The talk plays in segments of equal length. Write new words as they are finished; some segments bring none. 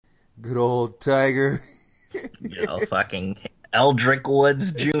Good old Tiger. Fucking Eldrick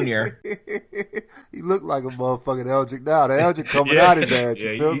Woods Jr. He looked like a motherfucking Eldrick now. The Eldrick coming out his ass.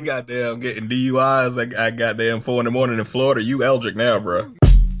 Yeah, You feel he me? goddamn getting DUIs. I goddamn 4 in the morning in Florida. You Eldrick now, bro.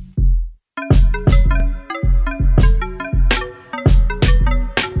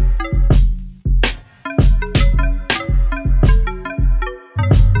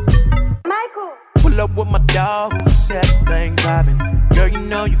 Pull up with my dog, who said thing poppin'. Girl, you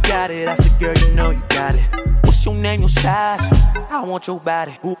know you got it. I said, girl, you know you got it. What's your name, your size? I want your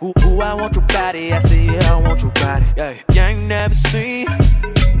body. Ooh, I want your body. I said, yeah, I want your body. Yeah, you ain't never seen.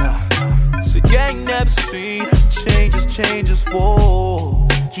 Nah. Said, you ain't never seen. Changes, whoa.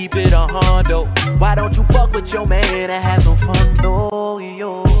 Keep it 100. Why don't you fuck with your man and have some fun, though,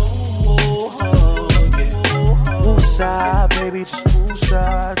 yo? Side, baby, just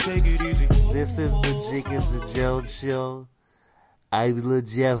side, take it easy. This is the Jenkins and Jones Show. I'm Lil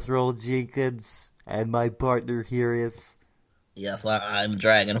Jethro Jenkins, and my partner here is... Yes, I'm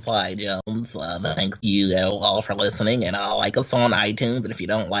Dragonfly Jones. Thank you all for listening, and like us on iTunes, and if you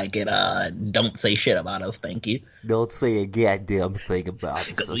don't like it, don't say shit about us, thank you. Don't say a goddamn thing about us,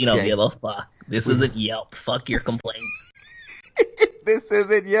 Because okay? we don't give a fuck. This isn't Yelp. Fuck your complaints. This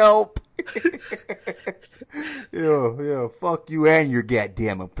isn't Yelp. Yeah, fuck you and your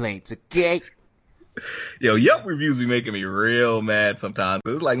goddamn complaints, okay? Yo, Yelp reviews be making me real mad sometimes.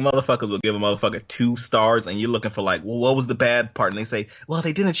 It's like motherfuckers will give a motherfucker 2 stars, and you're looking for like, well, what was the bad part? And they say, well,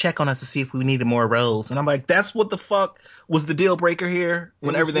 they didn't check on us to see if we needed more roles. And I'm like, that's what the fuck was the deal breaker here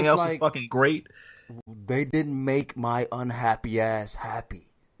when everything else was fucking great? They didn't make my unhappy ass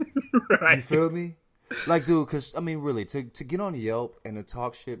happy. Right. You feel me? Like, dude, because, I mean, really, to get on Yelp and to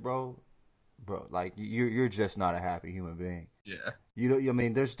talk shit, bro, like, you're just not a happy human being. Yeah. You know, I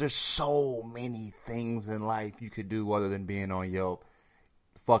mean, there's so many things in life you could do other than being on Yelp.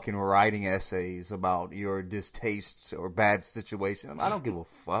 Fucking writing essays about your distastes or bad situation. I don't give a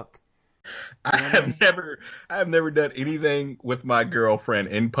fuck. I have never done anything with my girlfriend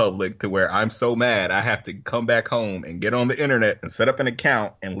in public to where I'm so mad I have to come back home and get on the internet and set up an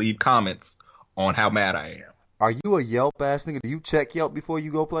account and leave comments on how mad I am. Are you a Yelp ass nigga? Do you check Yelp before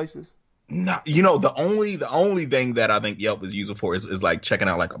you go places? No, you know, the only thing that I think Yelp is useful for is like checking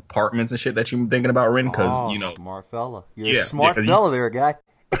out like apartments and shit that you're thinking about renting, because you know, smart fella, you're a smart fella there, guy.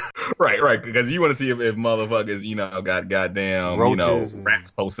 right, because you want to see if motherfuckers, you know, got goddamn, roaches,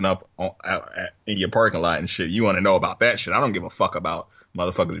 rats posting up in your parking lot and shit. You want to know about that shit. I don't give a fuck about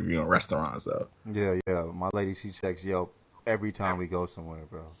motherfuckers reviewing restaurants though. Yeah, my lady, she checks Yelp every time we go somewhere,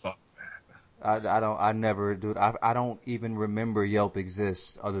 bro. Fuck. I never do. I don't even remember Yelp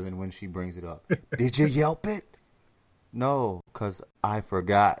exists other than when she brings it up. Did you Yelp it? No, because I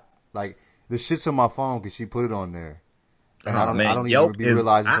forgot. Like, the shit's on my phone because she put it on there. And I don't even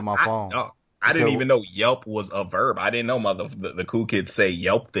realize it's on my phone. I didn't even know Yelp was a verb. I didn't know the cool kids say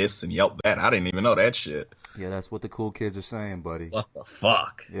Yelp this and Yelp that. I didn't even know that shit. Yeah, that's what the cool kids are saying, buddy. What the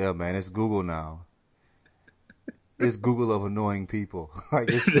fuck? Yeah, man, it's Google now. It's Google of annoying people. Like,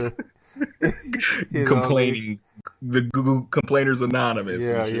 it's complaining, the Google Complainers Anonymous.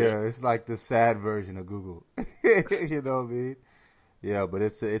 Yeah, it's like the sad version of Google. You know what I mean? Yeah, but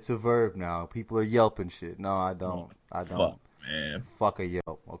it's a verb now. People are yelping shit. No, I don't. Fuck, man. Fuck a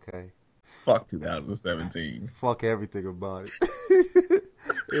Yelp, okay? Fuck 2017. Fuck everything about it.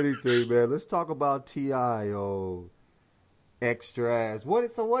 Anything, man. Let's talk about T.I., extra ass. What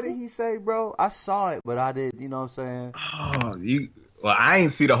did he say, bro? I saw it, but I didn't, you know what I'm saying? Well, I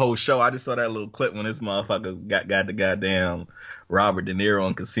ain't see the whole show. I just saw that little clip when this motherfucker got the goddamn Robert De Niro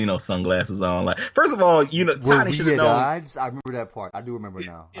and casino sunglasses on. Like, first of all, you know, Tiny should have known. I remember that part. I do remember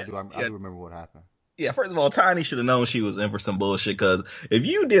now. I do remember what happened. Yeah, first of all, Tiny should have known she was in for some bullshit, because if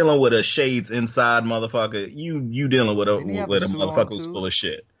you dealing with a shades inside motherfucker, you dealing with a motherfucker who's full of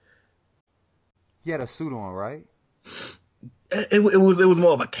shit. He had a suit on, right? It was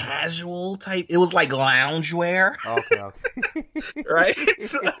more of a casual type. It was like loungewear. Okay. Right?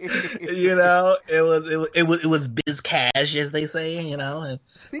 So, you know, it was biz cash, as they say, you know. And,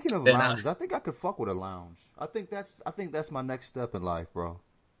 speaking of lounges, I think I could fuck with a lounge. I think that's my next step in life, bro.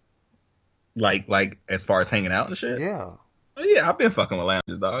 Like as far as hanging out and shit? Yeah. Oh, yeah, I've been fucking with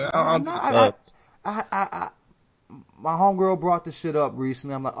lounges, dog. My homegirl brought this shit up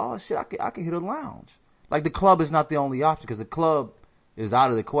recently. I'm like, oh shit, I can hit a lounge. Like, the club is not the only option, because the club is out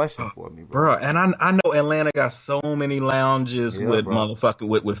of the question for me, bro. And I know Atlanta got so many lounges with motherfucking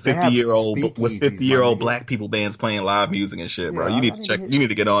with 50-year-old black people bands playing live music and shit, bro. You need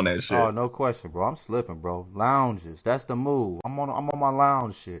to get on that shit. Oh, no question, bro. I'm slipping, bro. Lounges, that's the move. I'm on my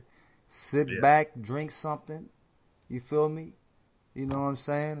lounge shit. Sit back, drink something. You feel me? You know what I'm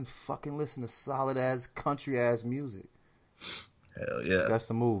saying? And fucking listen to solid ass country ass music. Hell yeah. That's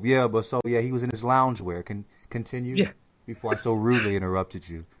the move. Yeah, but so yeah, he was in his loungewear. Continue. Yeah. Before I so rudely interrupted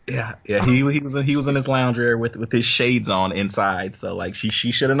you. Yeah. He was in his loungewear with his shades on inside. So like she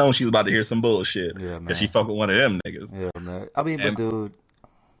should have known she was about to hear some bullshit. Yeah, man. Because she fuck with one of them niggas. Yeah, man. I mean, but dude,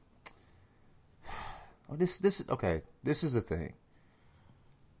 this is okay. This is the thing.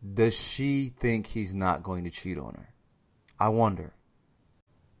 Does she think he's not going to cheat on her? I wonder.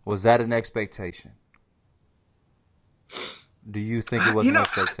 Was that an expectation? Do you think it was an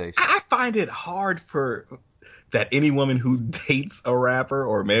expectation? I find it hard for that any woman who dates a rapper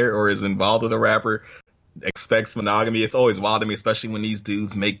or is involved with a rapper expects monogamy. It's always wild to me, especially when these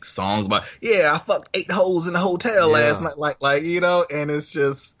dudes make songs about, I fucked 8 hoes in a hotel last night, like and it's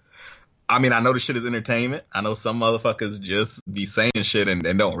just, I mean, I know this shit is entertainment. I know some motherfuckers just be saying shit and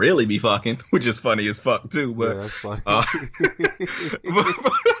don't really be fucking, which is funny as fuck too. But that's funny.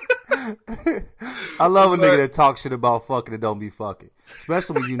 I love a nigga that talks shit about fucking and don't be fucking,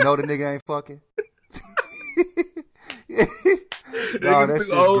 especially when you know the nigga ain't fucking.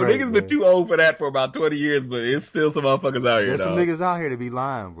 Niggas been too old for that for about 20 years, but it's still some motherfuckers out here. There's some niggas out here to be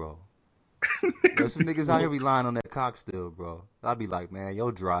lying, bro. There's some niggas out here be lying on that cock still, bro. I'd be like, man,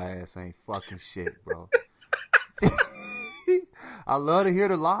 your dry ass ain't fucking shit, bro. I love to hear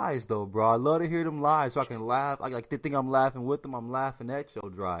the lies, though, bro. I love to hear them lies so I can laugh. I like to think I'm laughing with them. I'm laughing at your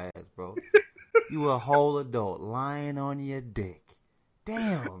dry ass, bro. You a whole adult lying on your dick.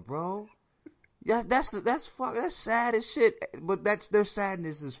 Damn, bro. Yeah, that's sad as shit. But their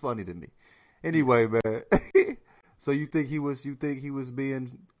sadness is funny to me. Anyway, man. So you think he was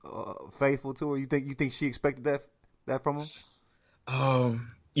being faithful to her? You think she expected that from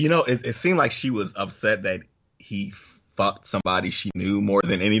him? It seemed like she was upset that he fucked somebody she knew more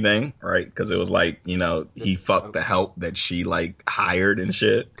than anything, right? Because it was like, he fucked the help that she like hired and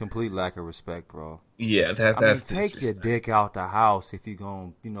shit. Complete lack of respect, bro. Yeah, that's take your dick out the house if you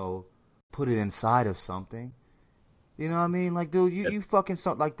gonna, put it inside of something. You know what I mean? Like, dude, you fucking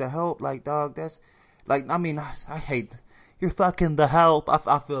something like the help, like, dog. That's like, I mean, I hate. You're fucking the help.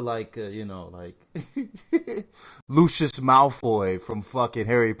 I feel like, like Lucius Malfoy from fucking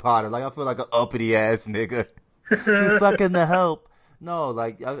Harry Potter. Like, I feel like an uppity ass nigga. You're fucking the help. No,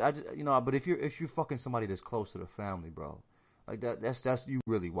 like, I just, but if you're fucking somebody that's close to the family, bro, like that's you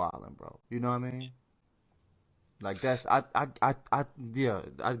really wilding, bro. You know what I mean? Like that's I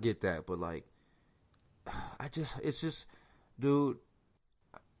get that, but like, it's just, dude,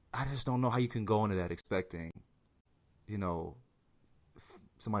 I just don't know how you can go into that expecting,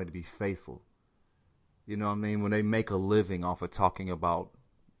 somebody to be faithful. You know what I mean? When they make a living off of talking about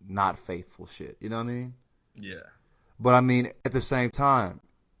not faithful shit. You know what I mean? Yeah. But I mean, at the same time,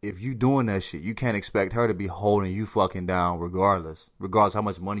 if you doing that shit, you can't expect her to be holding you fucking down regardless how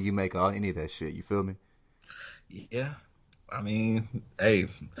much money you make on any of that shit. You feel me? Yeah. I mean, hey.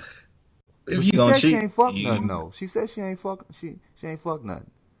 If she said she ain't fuck nothing, though. She said she ain't fuck. She ain't fuck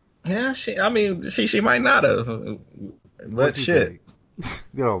nothing. Yeah, she might not have. But shit. It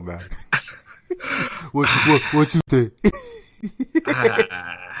don't matter. What you think?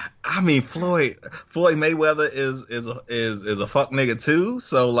 I mean, Floyd Mayweather is a fuck nigga too.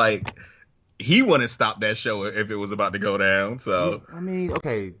 So like, he wouldn't stop that show if it was about to go down. So I mean,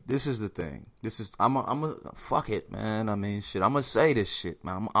 okay, this is the thing. I'm a fuck it, man. I mean, shit. I'm gonna say this shit,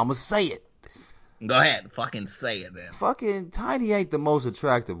 man. I'm gonna say it. Go ahead, fucking say it then. Fucking Tiny ain't the most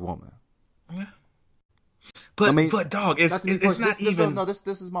attractive woman. Yeah. But dog, it's not even.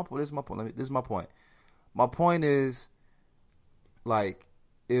 This is my point. This is my point. My point is, like,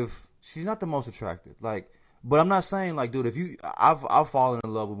 if she's not the most attractive, like, but I'm not saying like, dude, if I've fallen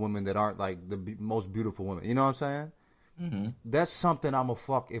in love with women that aren't like the most beautiful women. You know what I'm saying? Mm-hmm. That's something I'm a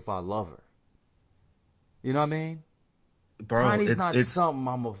fuck if I love her. You know what I mean? Bro, Tiny's not something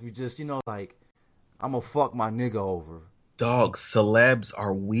I'm a just like I'm gonna fuck my nigga over. Dog, celebs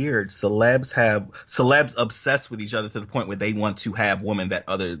are weird. Celebs obsess with each other to the point where they want to have women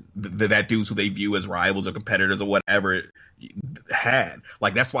that dudes who they view as rivals or competitors or whatever had.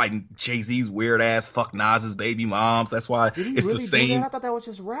 Like, that's why Jay-Z's weird ass fuck Nas's baby moms. That's why Did he it's really the same. Do that? I thought that was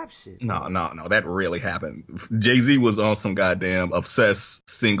just rap shit. No, that really happened. Jay-Z was on some goddamn obsessed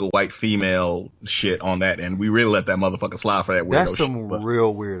single white female shit on that, and we really let that motherfucker slide for that weirdo shit. That's some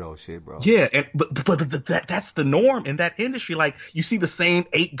real weirdo shit, bro. Yeah, but that's the norm in that industry. Like, you see the same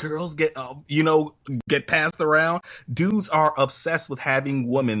 8 girls get passed around. Dudes are obsessed with having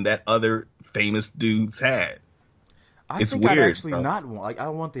women that other famous dudes had. I think weird, I'd actually not want. Like, I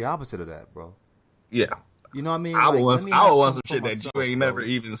want the opposite of that, bro. Yeah, You know what I mean? I would Like, want, let me I have would want something some for shit that myself, you ain't bro. never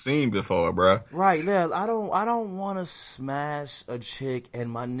even seen before, bro. Right, yeah. I don't want to smash a chick and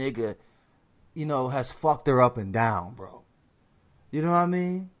my nigga, has fucked her up and down, bro. You know what I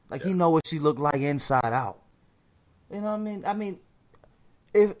mean? Like, he know what she look like inside out. You know what I mean? I mean,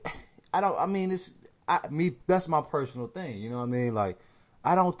 if I don't, I mean, me. That's my personal thing. You know what I mean? Like,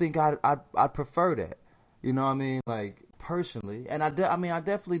 I don't think I'd prefer that. You know what I mean? Like, personally, and I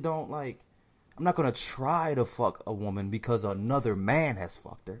definitely don't like. I'm not gonna try to fuck a woman because another man has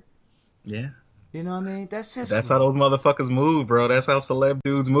fucked her. Yeah. You know what I mean? That's just That's how me. those motherfuckers move, bro. That's how celeb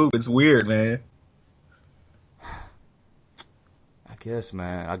dudes move. It's weird, man. I guess,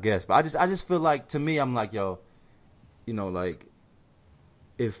 man. I guess, but I just feel like, to me, I'm like, yo, like,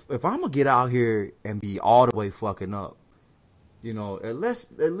 if I'm gonna get out here and be all the way fucking up, at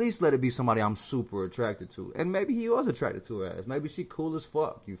least let it be somebody I'm super attracted to, and maybe he was attracted to her ass. Maybe she cool as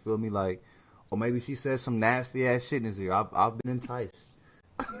fuck. You feel me? Like, or maybe she said some nasty ass shit in his ear. I've been enticed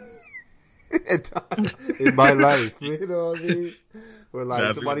in my life. You know what I mean? Where like Now, see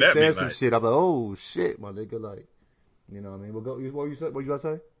what somebody that be says some like. shit, I'm like, oh shit, my nigga, like, you know what I mean? What you said? What you about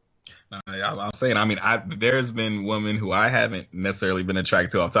to say? I'm saying, I mean, there's been women who I haven't necessarily been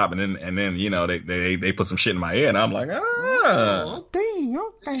attracted to off top, and then they put some shit in my ear, and I'm like, Oh, dang.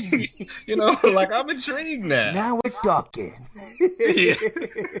 like I'm intrigued now. Now we're talking. Yeah.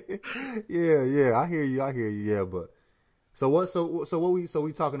 yeah. I hear you. Yeah, but so what? So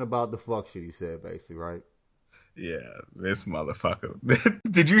we talking about the fuck shit he said, basically, right? Yeah, this motherfucker.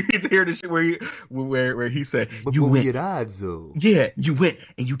 Did you hear the shit where he said, But you we went, at odds though. yeah, you went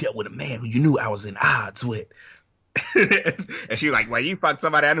and you dealt with a man who you knew I was in odds with. And she was like, well, you fucked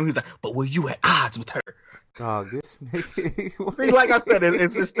somebody I knew. He's like, but were you at odds with her? Dog, this nigga. See, like I said,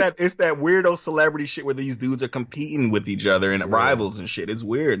 it's that weirdo celebrity shit where these dudes are competing with each other and rivals and shit. It's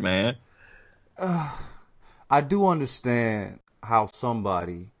weird, man. I do understand how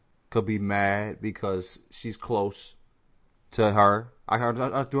somebody could be mad because she's close to her.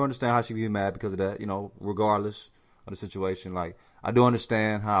 I do understand how she could be mad because of that, regardless of the situation. Like, I do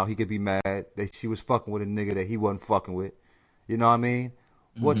understand how he could be mad that she was fucking with a nigga that he wasn't fucking with. You know what I mean?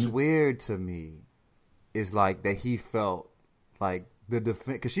 Mm-hmm. What's weird to me is like that he felt like the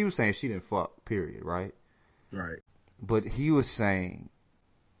defense, because she was saying she didn't fuck, period, right? Right. But he was saying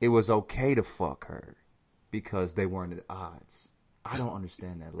it was okay to fuck her because they weren't at odds. I don't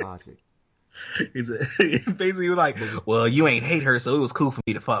understand that logic. Basically, he was like, well, you ain't hate her, so it was cool for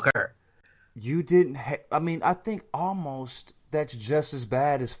me to fuck her. You didn't I mean, I think almost that's just as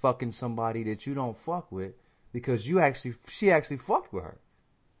bad as fucking somebody that you don't fuck with because she actually fucked with her.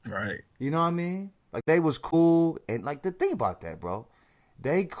 Right. You know what I mean? Like, they was cool, and like, the thing about that, bro,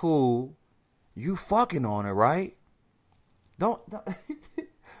 they cool, you fucking on her, right? Don't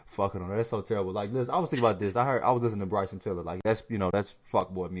fucking on her. That's so terrible. Like, listen, I was thinking about this. I was listening to Bryson Tiller. Like, that's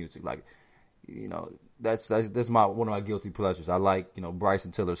fuckboy music. Like, that's one of my guilty pleasures. I like,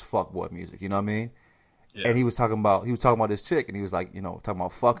 Bryson Tiller's fuckboy music. You know what I mean? Yeah. And he was talking about this chick, and he was like, talking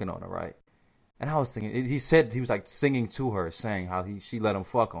about fucking on her, right? And I was thinking, he said he was like singing to her, saying how she let him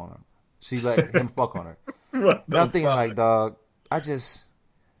fuck on her. She let him fuck on her. And I'm thinking, like, dog,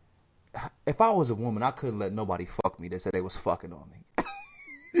 if I was a woman, I couldn't let nobody fuck me that said they was fucking on me.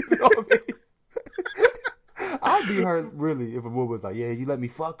 You know what I mean? I'd be hurt, really, if a woman was like, yeah, you let me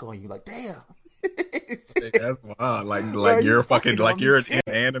fuck on you. Like, damn. That's wild. Like you're fucking, like you're an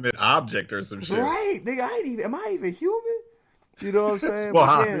inanimate object or some shit. Right, nigga, am I even human? You know what I'm saying?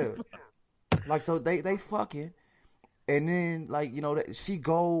 Yeah. Like, so they fucking, and then, like, she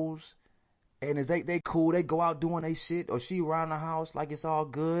goes, and as they cool, they go out doing they shit, or she around the house like it's all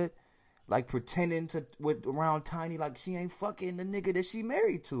good, like pretending around Tiny like she ain't fucking the nigga that she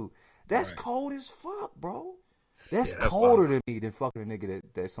married to. That's cold as fuck, bro. That's colder to me than fucking a nigga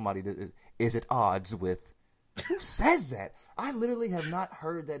that somebody that is at odds with. Who says that? I literally have not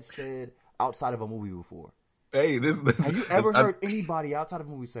heard that said outside of a movie before. Hey, have you ever heard anybody outside of a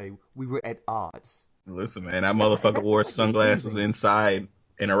movie say we were at odds? Listen, man, that motherfucker wore sunglasses inside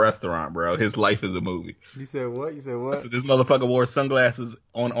in a restaurant, bro. His life is a movie. You said what? So this motherfucker wore sunglasses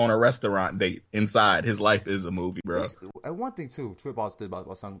on a restaurant date inside. His life is a movie, bro. And one thing too, Trip also did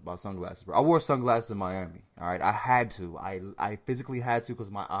about sunglasses, bro. I wore sunglasses in Miami. All right, I had to. I physically had to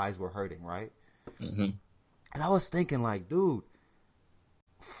because my eyes were hurting, right? Mm-hmm. And I was thinking, like, dude,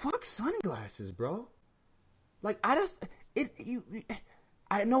 fuck sunglasses, bro. Like, I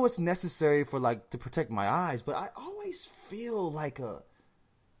know it's necessary for, like, to protect my eyes, but I always feel like a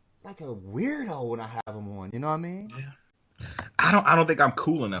weirdo when I have them on. You know what I mean? Yeah. I don't think I'm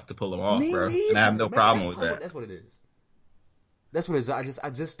cool enough to pull them off, bro. And I have no problem with that. That's what it is. That's what it is. I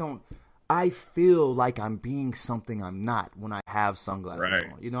just don't. I feel like I'm being something I'm not when I have sunglasses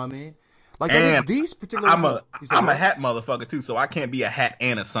Right. on. You know what I mean? Like And these particular. I'm a what? hat motherfucker too, so I can't be a hat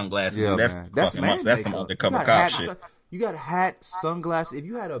and a sunglasses Yeah, dude. That's man. That's fucking much. man That's some makeup. undercover cop shit. You got hat, sunglasses. If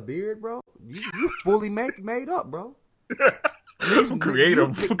you had a beard, bro, you fully made up, bro. Creative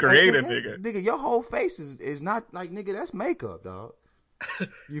nigga. Nigga, your whole face is not like, nigga, that's makeup, dog.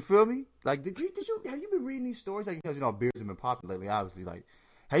 You feel me? Like, have you been reading these stories? Like, beards have been popular lately, obviously. Like,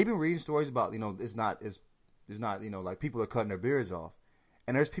 have you been reading stories about, it's not, like people are cutting their beards off.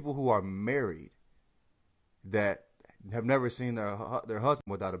 And there's people who are married that have never seen their husband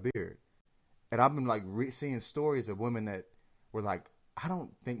without a beard. And I've been like seeing stories of women that were like, I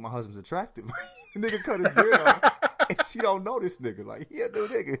don't think my husband's attractive. Nigga cut his beard off, and she don't know this nigga. Like, he a new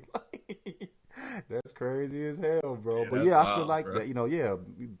nigga. That's crazy as hell, bro. Yeah, but yeah, I feel wild, like bro. that.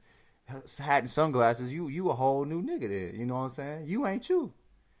 Hat and sunglasses. You a whole new nigga there. You know what I'm saying? You ain't you.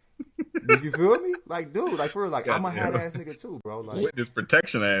 Did you feel me? Like, dude, like for real, like I'm a hat ass nigga too, bro. Like witness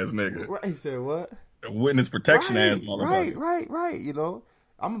protection ass nigga. Right? He said what? Witness protection ass motherfucker. Right.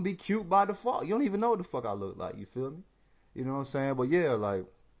 I'm gonna be cute by default. You don't even know what the fuck I look like. You feel me? You know what I'm saying? But yeah, like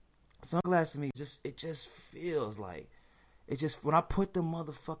sunglasses to me, it just feels like when I put the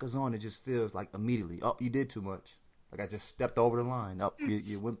motherfuckers on, it just feels like immediately. Oh, you did too much. Like I just stepped over the line. Up,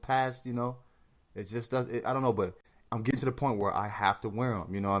 you went past. It just does. I don't know, but I'm getting to the point where I have to wear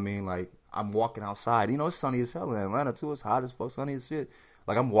them. You know what I mean? Like I'm walking outside. It's sunny as hell in Atlanta too. It's hot as fuck, sunny as shit.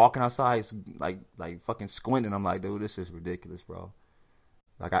 Like I'm walking outside, like fucking squinting. I'm like, dude, this is ridiculous, bro.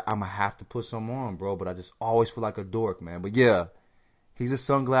 Like I'm gonna have to put some on, bro. But I just always feel like a dork, man. But yeah, he's a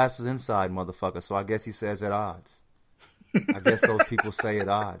sunglasses inside motherfucker. So I guess he says at odds. I guess those people say at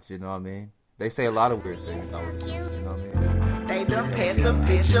odds. You know what I mean? They say a lot of weird things. I would assume, you know what I mean? They done passed the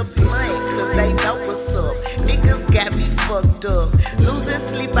bitch a blunt, cause they know what's up. Niggas got me fucked up. Losing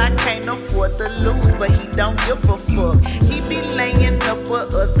sleep, I can't afford to lose, but he don't give a fuck. He be laying up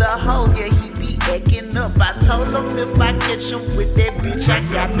with other hoes, yeah, he be acting up. I told him if I catch him with that bitch, I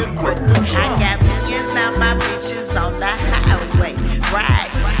got to quit them. I got me and now my bitches on the highway, right?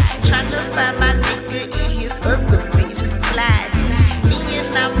 Tryna find my nigga in his other bitch, slide. Me and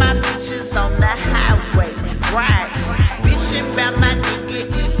now my bitches on the highway, right? Bitchin' about my nigga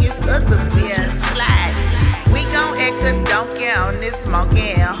in his other bitch, slide. We gon' act a donkey on this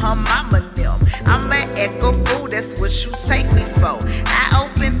monkey and her mama them. I'ma act a fool, that's what you take me for. I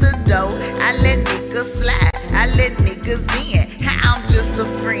open the door, I let niggas slide, I let niggas in. I'm just a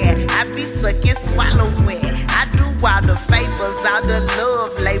friend, I be sucking, swallowing. I do all the favors, all the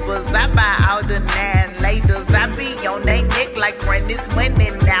love labors. I buy all the 9 laters. I be on they neck like run this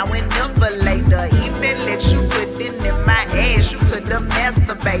winning now and never later. Even let you put it in my ass, you could've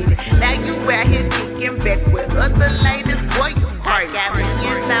masturbated. Now you out here kicking back with other ladies, boy, you crazy. Got me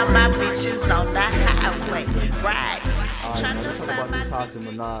and now my bitches on the highway, right? Let's talk about this Hassan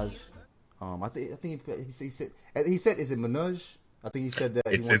Minaj. I think he said, is it Minaj? I think he said that.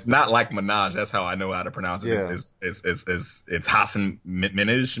 It's not like Minaj. That's how I know how to pronounce it. Yeah. It's Hassan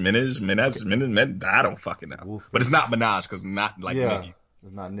Minaj. I don't fucking know. But it's not Minaj because not like Nicki.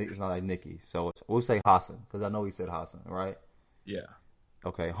 It's not like Nicki. So we'll say Hassan because I know he said Hassan, right? Yeah.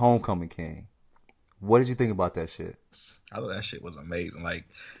 Okay, Homecoming King. What did you think about that shit? I thought that shit was amazing. Like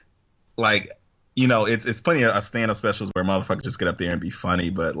it's plenty of stand-up specials where motherfuckers just get up there and be funny,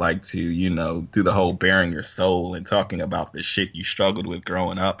 but like to, do the whole bearing your soul and talking about the shit you struggled with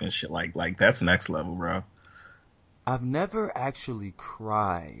growing up and shit like that's next level, bro. I've never actually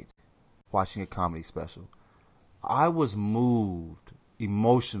cried watching a comedy special. I was moved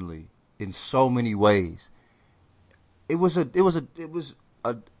emotionally in so many ways. It was a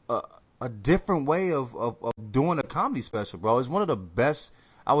different way of doing a comedy special, bro. It's one of the best.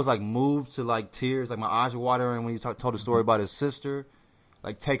 I was like moved to like tears, like my eyes were watering when he told the story about his sister,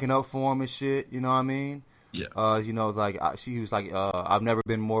 like taking up for him and shit. You know what I mean? Yeah. It's like she was like, I've never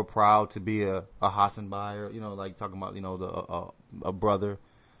been more proud to be a Hassan buyer. Like talking about a brother,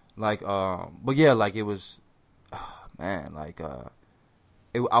 like but yeah, like it was, man, like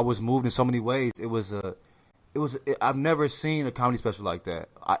I was moved in so many ways. I've never seen a comedy special like that,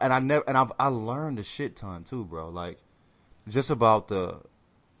 I learned a shit ton too, bro. Like just about the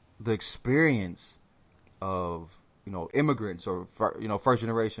experience of immigrants or first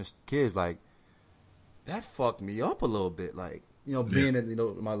generation kids. Like that fucked me up a little bit. Like being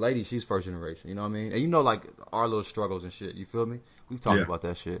my lady, she's first generation. You know what I mean? And like our little struggles and shit. You feel me? We've talked about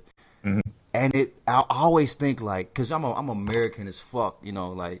that shit. Mm-hmm. And I always think like, cause I'm American as fuck.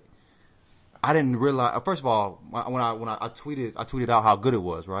 Like I didn't realize. First of all, when I tweeted out how good it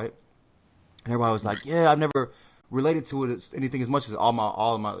was, right? And everybody was like, yeah, I've never related to it as anything as much as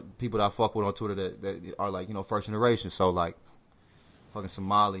all of my people that I fuck with on Twitter that are like, you know, first generation. So like fucking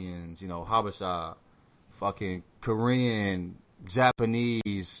Somalians, you know, Habesha, fucking Korean,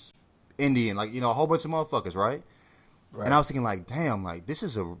 Japanese, Indian, like, you know, a whole bunch of motherfuckers, right? And I was thinking like, damn, like this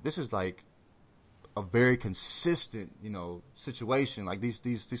is like a very consistent, you know, situation. Like these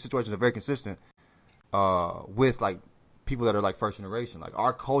situations are very consistent with like people that are like first generation. Like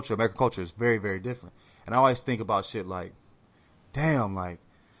our culture, American culture, is very, very different. And I always think about shit like, damn, like,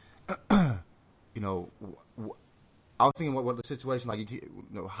 you know, I was thinking what the situation, like, you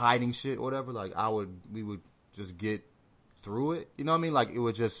know, hiding shit or whatever. Like we would just get through it. You know what I mean? Like it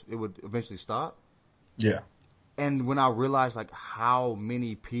would eventually stop. Yeah. And when I realized like how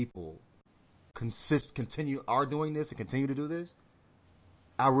many people are doing this and continue to do this,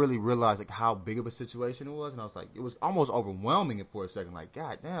 I really realized like how big of a situation it was, and I was like, it was almost overwhelming for a second. Like,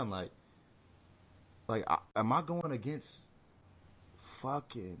 god damn, like, am I going against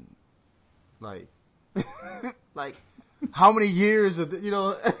fucking like, like, how many years of you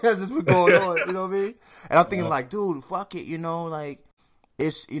know has this been going on? You know what I mean? And I'm thinking like, dude, fuck it, you know, like,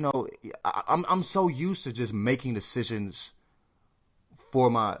 it's, you know, I'm so used to just making decisions for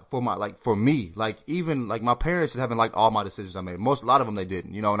me, like even like my parents haven't liked all my decisions I made. A lot of them they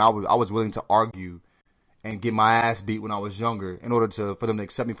didn't, you know, and I was willing to argue and get my ass beat when I was younger in order for them to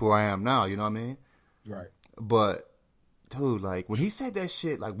accept me for who I am now. You know what I mean? Right. But dude, like when he said that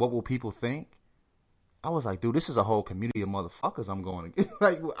shit, like what will people think? I was like, dude, this is a whole community of motherfuckers I'm going to get.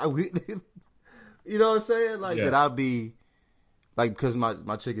 Like, you know what I'm saying? Like that I'd be like, because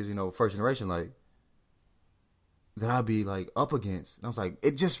my chick is, you know, first generation, like. That I'd be like up against. And I was like,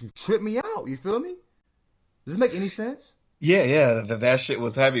 it just tripped me out. You feel me? Does this make any sense? Yeah. That shit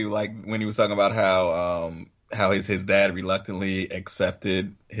was heavy. Like when he was talking about how his dad reluctantly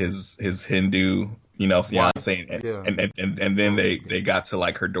accepted his Hindu, you know, fiance, and then they got to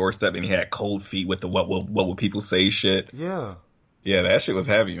like her doorstep and he had cold feet with the what will people say shit. Yeah. Yeah, that shit was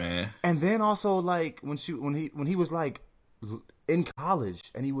heavy, man. And then also like when he was like in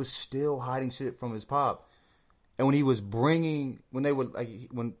college and he was still hiding shit from his pop. And when he was he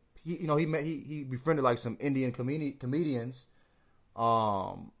befriended like some Indian comedians,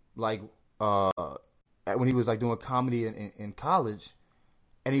 when he was like doing comedy in college,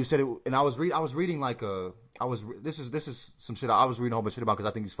 and he said it, and I was reading like this is some shit I was reading a whole bunch of shit about because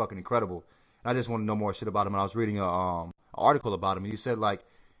I think he's fucking incredible, and I just want to know more shit about him. And I was reading an article about him, and he said like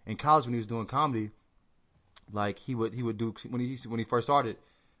in college when he was doing comedy, like he would do when he first started,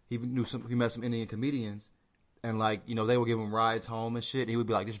 he met some Indian comedians. And like, you know, they would give him rides home and shit. And he would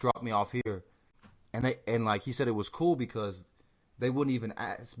be like, just drop me off here. And like he said it was cool because they wouldn't even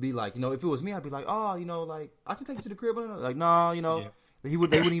be like, you know, if it was me, I'd be like, oh, you know, like I can take you to the crib. Like, no, you know, they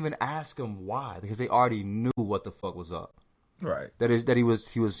wouldn't even ask him why because they already knew what the fuck was up. Right.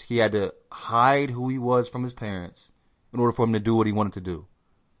 He had to hide who he was from his parents in order for him to do what he wanted to do.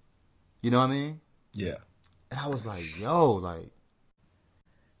 You know what I mean? Yeah. And I was like, yo, like.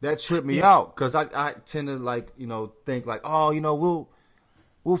 That tripped me out because I tend to like, you know, think like, oh, you know,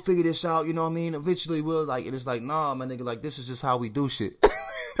 we'll figure this out. You know what I mean? Eventually we'll like, and it's like, nah, my nigga, like this is just how we do shit.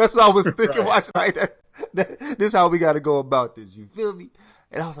 That's what I was thinking watching like that. This is how we got to go about this. You feel me?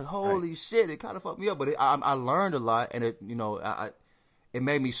 And I was like, holy shit, it kind of fucked me up. But I learned a lot and it, you know, it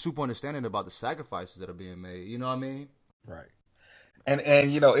made me super understanding about the sacrifices that are being made. You know what I mean? Right.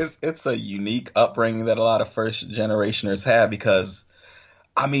 And you know, it's a unique upbringing that a lot of first generationers have because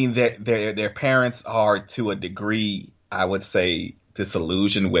I mean, their parents are to a degree, I would say,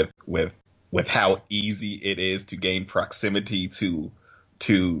 disillusioned with how easy it is to gain proximity to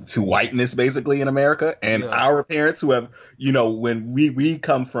whiteness, basically in America. And our parents, who have, you know, when we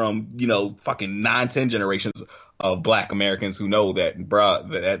come from, you know, fucking 9-10 generations of Black Americans who know that,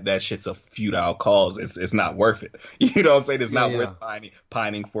 bruh, that shit's a futile cause. It's not worth it. You know what I'm saying? It's not worth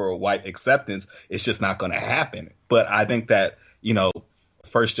pining for a white acceptance. It's just not going to happen. But I think that, you know,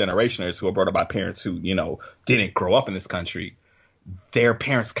 first generationers who are brought up by parents who, you know, didn't grow up in this country, their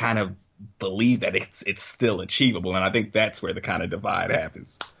parents kind of believe that it's still achievable. And I think that's where the kind of divide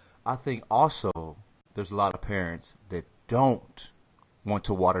happens. I think also there's a lot of parents that don't want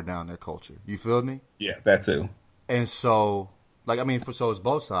to water down their culture. You feel me? Yeah, that too. And so, like, I mean, so it's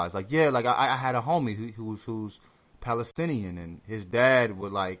both sides. Like, yeah, like I had a homie who's Palestinian and his dad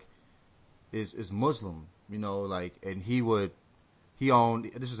would like is Muslim, you know, like, and he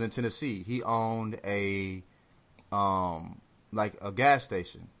owned, this was in Tennessee, he owned a like a gas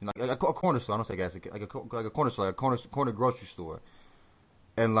station, like a corner store. I don't say gas, like a corner store, like a corner grocery store.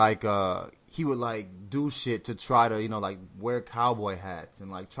 And like he would like do shit to try to, you know, like wear cowboy hats and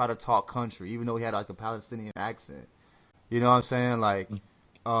like try to talk country, even though he had like a Palestinian accent. You know what I'm saying? Like,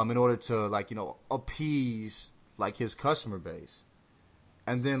 in order to like, you know, appease like his customer base.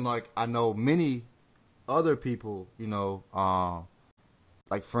 And then like I know many other people, you know,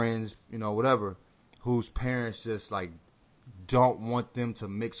 like friends, you know, whatever, whose parents just like don't want them to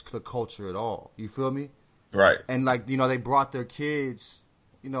mix the culture at all. You feel me? Right. And like, you know, they brought their kids,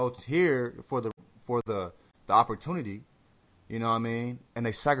 you know, here for the opportunity, you know what I mean? And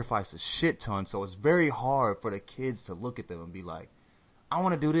they sacrificed a shit ton, so it's very hard for the kids to look at them and be like, I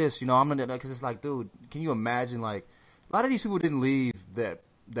want to do this, you know, I'm gonna, because it's like, dude, can you imagine, like, a lot of these people didn't leave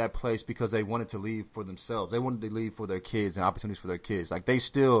that place because they wanted to leave for themselves. They wanted to leave for their kids and opportunities for their kids. Like, they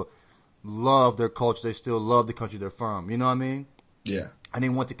still love their culture. They still love the country they're from. You know what I mean? Yeah. And they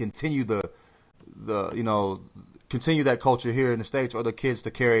want to continue you know, continue that culture here in the States, or the kids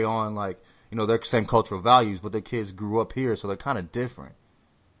to carry on, like, you know, their same cultural values, but their kids grew up here, so they're kind of different.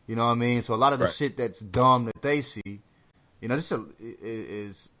 You know what I mean? So a lot of the shit that's dumb that they see, you know, this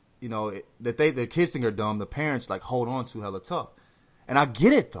is you know, that the kids think are dumb, the parents like hold on to hella tough. And I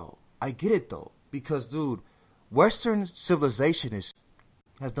get it though. Because dude, Western civilization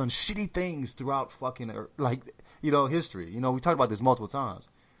has done shitty things throughout fucking, like, you know, history. You know, we talked about this multiple times.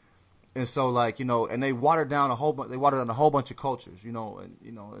 And so like, you know, and they watered down a whole bunch of cultures, you know,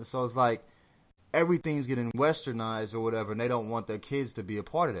 and so it's like everything's getting westernized or whatever, and they don't want their kids to be a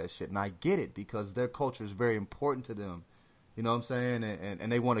part of that shit. And I get it, because their culture is very important to them. You know what I'm saying?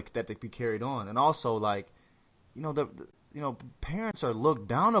 And they want that to be carried on. And also, like, you know, you know, parents are looked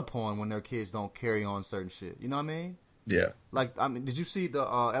down upon when their kids don't carry on certain shit. You know what I mean? Yeah. Like, I mean, did you see the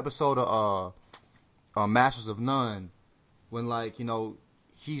episode of Masters of None, when, like, you know,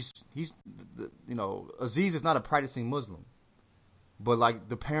 he's you know, Aziz is not a practicing Muslim, but like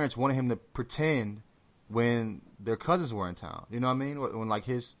the parents wanted him to pretend when their cousins were in town. You know what I mean? When like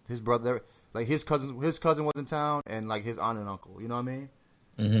his brother, like his cousin was in town, and like his aunt and uncle. You know what I mean?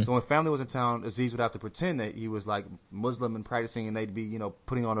 Mm-hmm. So when family was in town, Aziz would have to pretend that he was like Muslim and practicing, and they'd be, you know,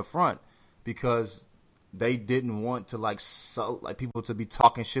 putting on a front, because they didn't want to like people to be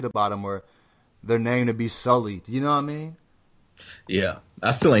talking shit about him, or their name to be sullied. You know what I mean? Yeah.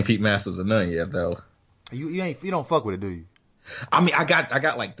 I still ain't peeped Masters of None yet though. You don't fuck with it, do you? I mean, I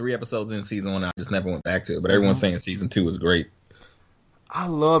got like 3 episodes in season 1. I just never went back to it. But everyone's saying season 2 is great. I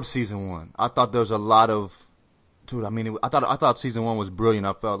love season 1. I thought there was a lot of, dude. I mean, I thought season 1 was brilliant.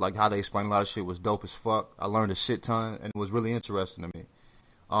 I felt like how they explained a lot of shit was dope as fuck. I learned a shit ton, and it was really interesting to me.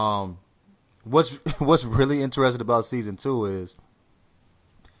 What's really interesting about season 2 is,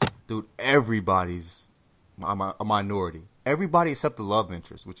 dude, everybody's a minority. Everybody except the love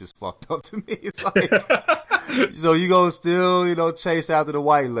interest, which is fucked up to me. It's like, so you gonna still, you know, chase after the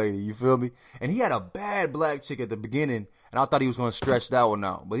white lady, you feel me? And he had a bad black chick at the beginning, and I thought he was gonna stretch that one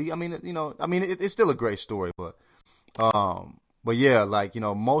out. But it's still a great story, but yeah, like, you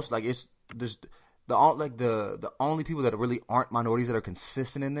know, most, like, it's just the only people that really aren't minorities that are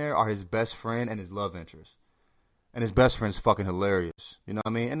consistent in there are his best friend and his love interest. And his best friend's fucking hilarious, you know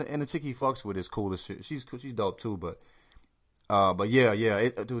what I mean? And the chick he fucks with is cool as shit. She's dope too, but yeah,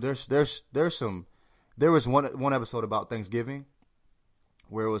 dude, there was one episode about Thanksgiving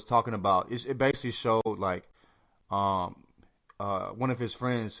where it was talking about, it basically showed like one of his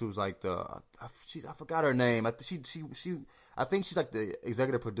friends who's like I forgot her name. I think she's like the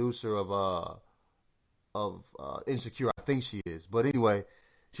executive producer of Insecure. I think she is, but anyway,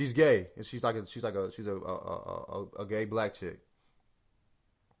 she's gay, and she's a gay black chick.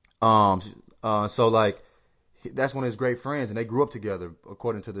 So like, that's one of his great friends, and they grew up together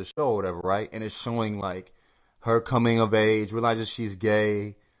according to the show or whatever, right? And it's showing like her coming of age, realizes she's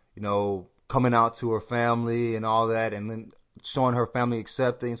gay, you know, coming out to her family and all that, and then showing her family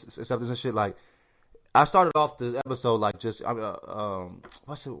acceptance and shit. Like, I started off the episode like just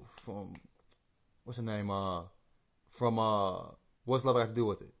what's her name from What's Love Got to Do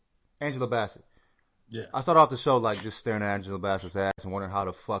with It? Angela Bassett. Yeah. I started off the show like just staring at Angela Bassett's ass and wondering how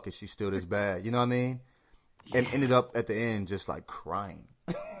the fuck is she still this bad. You know what I mean? And ended up at the end just like crying.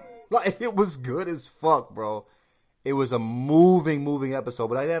 Like, it was good as fuck, bro. It was a moving episode.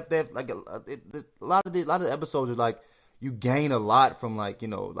 But I have like a lot of the episodes are like, you gain a lot from, like, you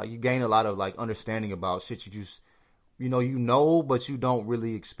know, like you gain a lot of like understanding about shit you just, you know, but you don't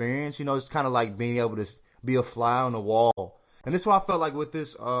really experience. You know, it's kind of like being able to be a fly on the wall. And this is what I felt like with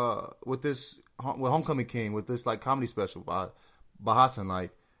Homecoming King, with this like comedy special by Hassan.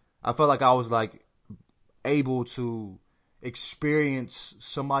 Like, I felt like I was like able to experience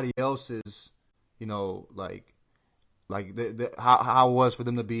somebody else's, you know, like how it was for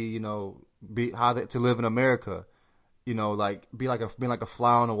them to be, you know, to live in America. You know, like being like a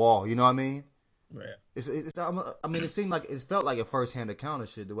fly on the wall. You know what I mean? Right. I mean, it felt like a first-hand account of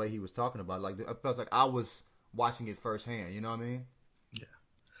shit the way he was talking about it. Like it felt like I was watching it firsthand. You know what I mean?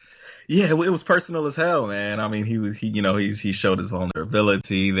 Yeah, it was personal as hell, man. I mean, he showed his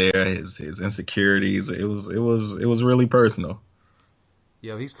vulnerability there, his insecurities. It was really personal.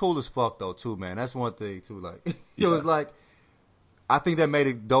 Yeah, he's cool as fuck though too, man. That's one thing too. Like it was like, I think that made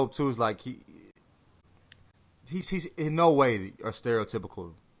it dope too. Is like he's in no way a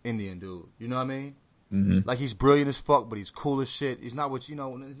stereotypical Indian dude. You know what I mean? Mm-hmm. Like he's brilliant as fuck, but he's cool as shit. He's not what He's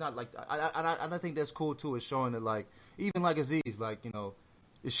not like. I think that's cool too. Is showing that like even like Aziz, like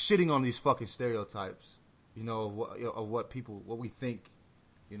is shitting on these fucking stereotypes. Of what we think,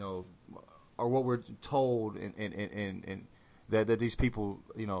 or what we're told, and that these people,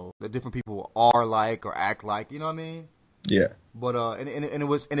 that different people are like or act like. You know what I mean? Yeah. But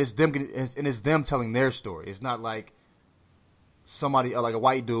it's them telling their story. It's not like somebody like a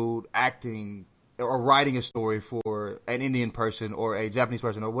white dude acting or writing a story for an Indian person or a Japanese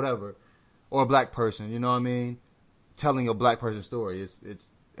person or whatever, or a black person. You know what I mean? Telling a black person's story.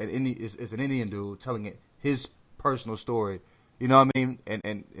 It's an Indian dude telling his personal story. You know what I mean?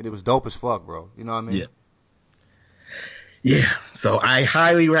 And it was dope as fuck, bro. You know what I mean? Yeah. Yeah, so I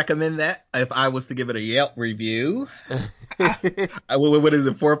highly recommend that. If I was to give it a Yelp review, what is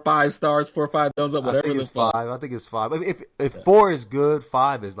it? 4 or 5 stars, 4 or 5 thumbs up, whatever. I think it's 5. If 4 is good,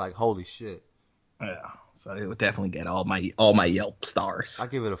 5 is like holy shit. Yeah, so it would definitely get all my Yelp stars. I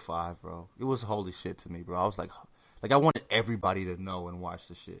give it a 5, bro. It was holy shit to me, bro. I was like I wanted everybody to know and watch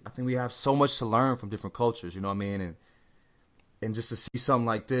the shit. I think we have so much to learn from different cultures. You know what I mean? And just to see something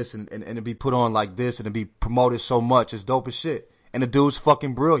like this and to be put on like this and to be promoted so much is dope as shit. And the dude's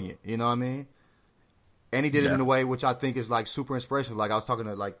fucking brilliant. You know what I mean? And he did it in a way which I think is like super inspirational. Like I was talking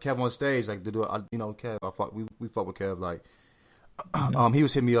to like Kev on stage, like Kev, we fuck with Kev. Like, he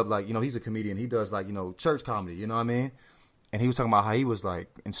was hitting me up like, he's a comedian. He does like, church comedy. You know what I mean? And he was talking about how he was like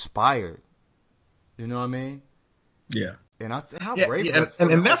inspired. You know what I mean? Yeah. And how great is that?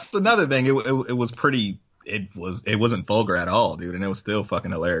 And that's another thing. It was pretty. It wasn't vulgar at all, dude, and it was still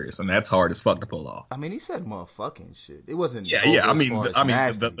fucking hilarious, and that's hard as fuck to pull off. I mean, he said motherfucking shit. It wasn't. Yeah. I mean,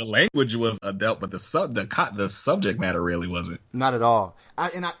 the language was adult, but the subject matter really wasn't. Not at all.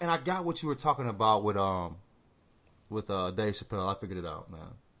 I got what you were talking about with Dave Chappelle. I figured it out,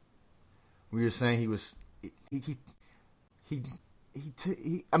 man. We were saying he was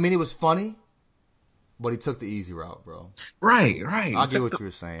I mean, it was funny. But he took the easy route, bro. Right. I get what you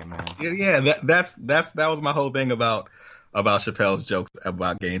were saying, man. Yeah, that was my whole thing about Chappelle's jokes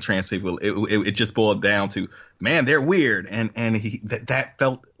about gay and trans people. It just boiled down to, man, they're weird, and that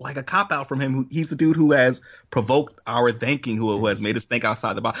felt like a cop out from him. He's a dude who has provoked our thinking, who has made us think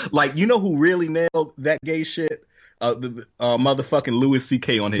outside the box. Like, who really nailed that gay shit? The motherfucking Louis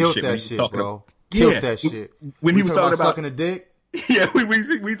C.K. on his shit. Killed that shit, bro. Killed that shit. When he was talking about sucking a dick. Yeah,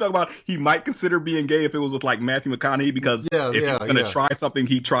 we talk about he might consider being gay if it was with like Matthew McConaughey, because if he was gonna try something,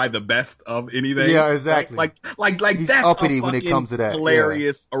 he tried the best of anything. Yeah, exactly. Like he's that's uppity when it comes to that.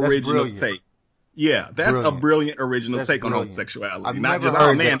 Hilarious original brilliant. take. Yeah, that's a brilliant original take on homosexuality. I've not never just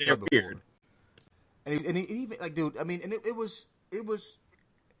heard man, that they're before. weird. And even like, dude, I mean, and it was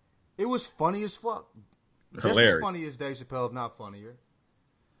funny as fuck. Hilarious. Just as funny as Dave Chappelle, if not funnier.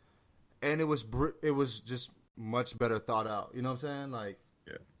 And it was just much better thought out. You know what I'm saying? Like,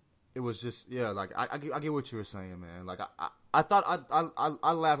 yeah. It was just, like, I get what you were saying, man. Like, I thought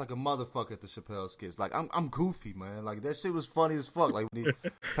I laughed like a motherfucker at the Chappelle skits. Like, I'm goofy, man. Like, that shit was funny as fuck. Like, when he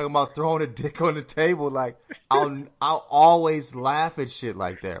talking about throwing a dick on the table, like, I'll always laugh at shit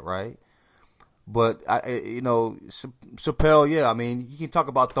like that, right? But Chappelle, I mean, you can talk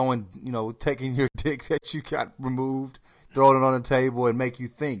about throwing, taking your dick that you got removed, throwing it on the table and make you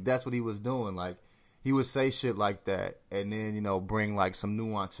think. That's what he was doing. Like, he would say shit like that and then, bring like some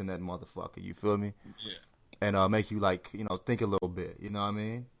nuance in that motherfucker. You feel me? Yeah. And make you like, think a little bit. You know what I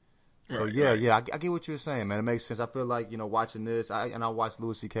mean? So right. I get what you're saying, man. It makes sense. I feel like, watching this, I watched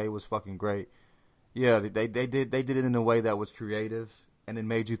Louis C.K. was fucking great. Yeah, they did it in a way that was creative and it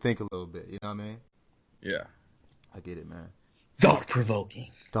made you think a little bit. You know what I mean? Yeah. I get it, man.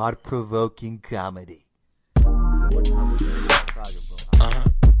 Thought-provoking comedy. So what time was it?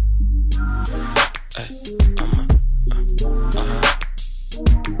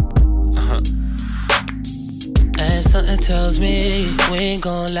 And something tells me we ain't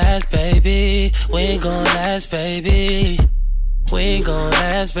gon' last, baby. We ain't gon' last, baby. We ain't gon'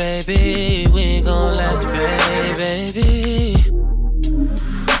 last, baby. We ain't gon' last, baby.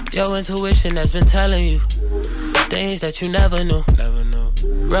 Your intuition has been telling you things that you never knew.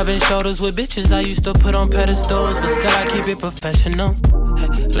 Rubbing shoulders with bitches I used to put on pedestals, but still I keep it professional.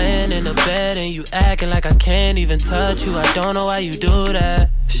 Hey, laying in the bed and you acting like I can't even touch you. I don't know why you do that.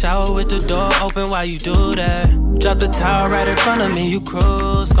 Shower with the door open while you do that. Drop the towel right in front of me, you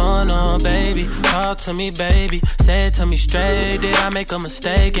cruise. Going on, baby, talk to me, baby. Say it to me straight, did I make a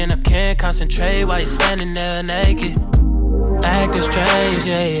mistake? And I can't concentrate while you're standing there naked. Acting strange,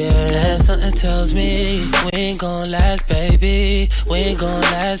 yeah. Something tells me we ain't gon' last, baby. We ain't gon'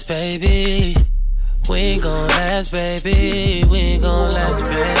 last, baby. We ain't gon' last, baby. We ain't gon' last,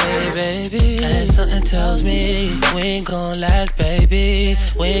 baby. And something tells me we ain't gon' last, baby.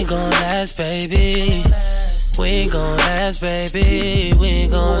 We ain't gon' last, baby. We ain't gon' last, baby. We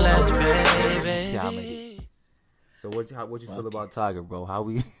ain't gon' last, baby. So what you feel about Tiger, bro? How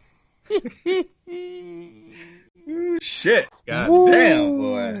we? Shit. God damn,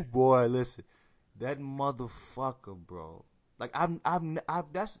 boy. Boy, listen. That motherfucker, bro. Like I've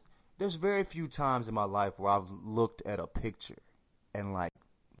there's very few times in my life where I've looked at a picture and like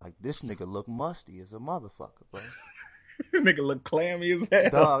this nigga look musty as a motherfucker, bro. Nigga look clammy as hell.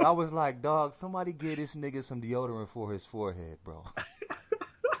 Dog, I was like, dog, somebody get this nigga some deodorant for his forehead, bro.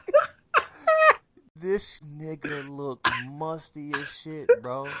 This nigga look musty as shit,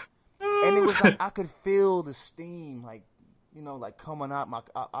 bro. And it was like I could feel the steam, like, you know, like coming out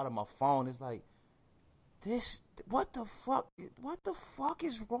of my phone. It's like, what the fuck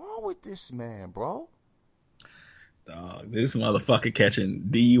is wrong with this man, bro? Dog, this motherfucker catching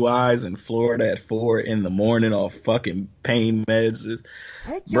DUIs in Florida at 4 in the morning off fucking pain meds.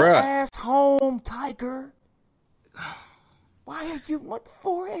 Take your ass home, Tiger. Why are you,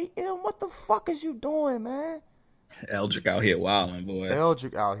 4 a.m.? What the fuck is you doing, man? Eldrick out here wilding, boy.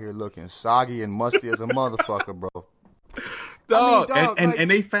 Eldrick out here looking soggy and musty as a motherfucker, bro. Dog, and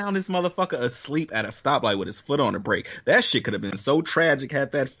they found this motherfucker asleep at a stoplight with his foot on the brake. That shit could have been so tragic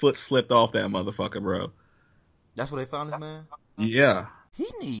had that foot slipped off that motherfucker, bro. That's where they found this man? Yeah. He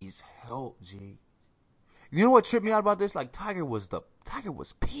needs help, G. You know what tripped me out about this? Like, Tiger was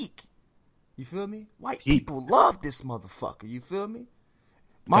peak. You feel me? White people love this motherfucker. You feel me?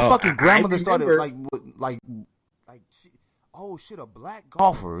 My fucking grandmother started a black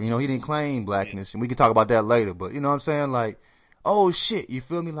golfer. You know, he didn't claim blackness, and we can talk about that later. But you know what I'm saying? Like, oh shit, you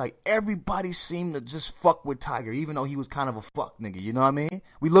feel me? Like everybody seemed to just fuck with Tiger, even though he was kind of a fuck nigga. You know what I mean?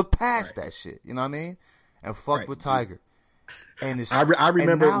 We look past that shit. You know what I mean? And fucked with Tiger. And I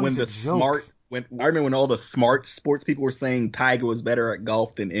remember when when all the smart sports people were saying Tiger was better at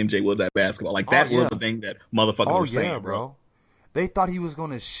golf than MJ was at basketball. Like that was the thing that motherfuckers were saying, bro. They thought he was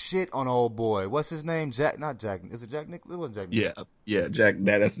gonna shit on old boy. What's his name? Not Jack. Is it Jack Nicklaus? It wasn't Jack Nicklaus. Yeah, Jack.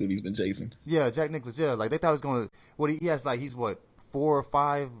 That's the dude he's been chasing. Yeah, Jack Nicklaus. Yeah, like they thought he was gonna. He has like he's 4 or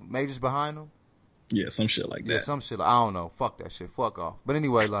 5 majors behind him. Yeah, some shit like that. Yeah, some shit. I don't know. Fuck that shit. Fuck off. But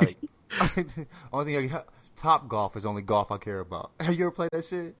anyway, like only thing Top Golf is only golf I care about. Have you ever played that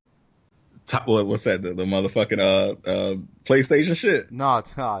shit? What's that? The motherfucking PlayStation shit? No,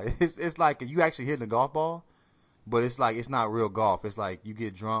 it's like you actually hitting a golf ball. But it's like, it's not real golf. It's like you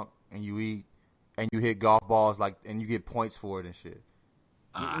get drunk and you eat and you hit golf balls and you get points for it and shit.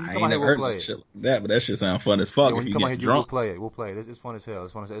 I ain't never heard of shit like that, but that shit sound fun as fuck. Yeah, when if you come out here, drunk. we'll play it. It's fun as hell.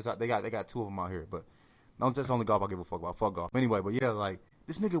 They got 2 of them out here, but that's the only golf I give a fuck about. Fuck golf. Anyway, but yeah, like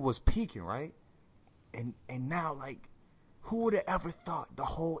this nigga was peaking, right? And now, like, who would have ever thought the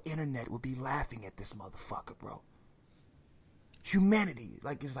whole internet would be laughing at this motherfucker, bro? Humanity,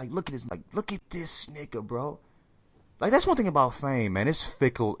 like, it's like, look at this nigga, bro. Like, that's one thing about fame, man. It's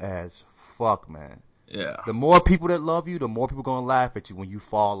fickle as fuck, man. Yeah. The more people that love you, the more people gonna laugh at you when you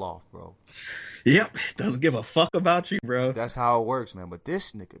fall off, bro. Yep. Doesn't give a fuck about you, bro. That's how it works, man. But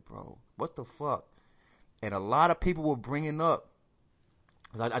this nigga, bro, what the fuck? And a lot of people were bringing up,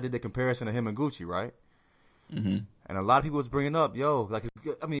 I did the comparison of him and Gucci, right? Mm-hmm. And a lot of people was bringing up,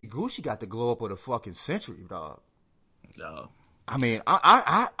 Gucci got the glow up of the fucking century, dog. No. I mean,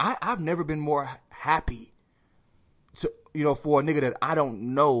 I've never been more happy for a nigga that I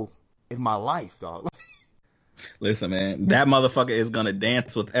don't know in my life, dog. Listen, man, that motherfucker is gonna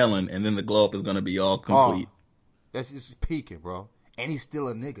dance with Ellen, and then the glow up is gonna be all complete. That's just peaking, bro. And he's still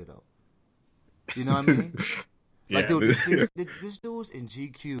a nigga, though. You know what I mean? Yeah, like, dude, this dude's in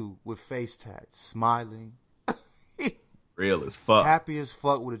GQ with face tats, smiling, real as fuck, happy as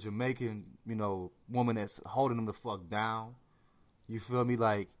fuck with a Jamaican, woman that's holding him the fuck down. You feel me?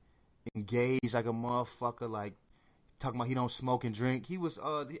 Like engaged like a motherfucker, like. Talking about he don't smoke and drink. He was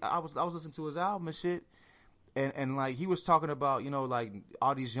I was listening to his album and shit, and like he was talking about like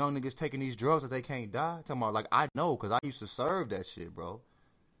all these young niggas taking these drugs that they can't die. Talking about like I know because I used to serve that shit, bro.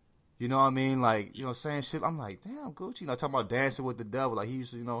 You know what I mean? Like, you know, saying shit. I'm like, damn, Gucci. You know, talking about dancing with the devil. Like, he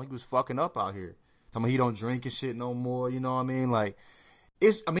used to, you know, he was fucking up out here. Talking about he don't drink and shit no more. You know what I mean? Like,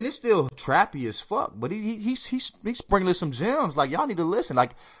 it's still trappy as fuck. But he's sprinkling some gems. Like, y'all need to listen.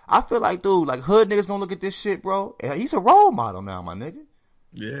 Like, I feel like, dude, like, hood niggas gonna look at this shit, bro. And he's a role model now, my nigga.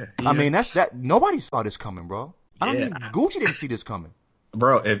 Yeah. I mean, that. Nobody saw this coming, bro. I don't think Gucci didn't see this coming.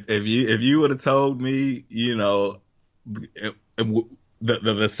 Bro, if you would have told me, you know,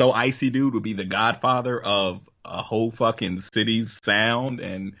 the So Icy dude would be the godfather of a whole fucking city's sound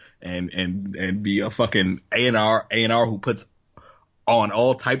and be a fucking A&R who puts on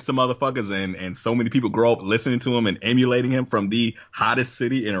all types of motherfuckers and so many people grow up listening to him and emulating him from the hottest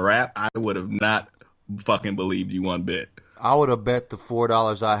city in rap, I would have not fucking believed you one bit. I would have bet the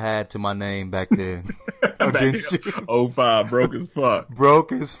 $4 I had to my name back then. Against you. 05, broke as fuck.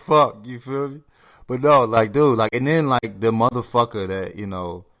 Broke as fuck, you feel me? But no, like, dude, like, and then, like, the motherfucker that, you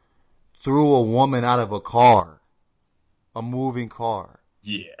know, threw a woman out of a car, a moving car.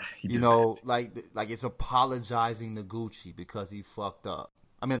 Yeah. You know, like it's apologizing to Gucci because he fucked up.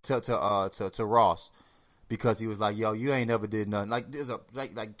 I mean, to Ross, because he was like, yo, you ain't never did nothing. Like, there's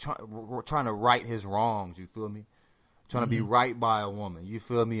trying to right his wrongs, you feel me? Trying to be right by a woman, you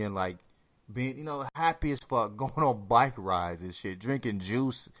feel me? And, like, being, you know, happy as fuck, going on bike rides and shit, drinking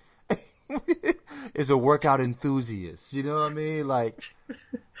juice. Is a workout enthusiast, you know what I mean? Like,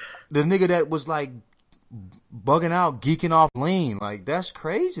 the nigga that was, like, bugging out, geeking off lean, like, that's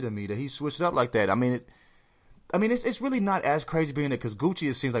crazy to me that he switched it up like that. I mean, it's really not as crazy being it because Gucci,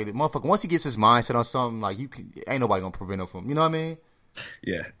 it seems like the motherfucker, once he gets his mindset on something, like, ain't nobody gonna prevent him from, you know what I mean?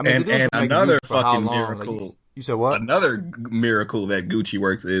 Yeah. I mean, and another fucking long? miracle. Like, you said what? Another miracle that Gucci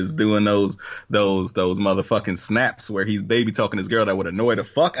works is doing those motherfucking snaps where he's baby talking his girl that would annoy the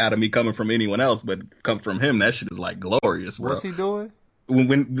fuck out of me coming from anyone else, but come from him, that shit is like glorious, bro. What's he doing?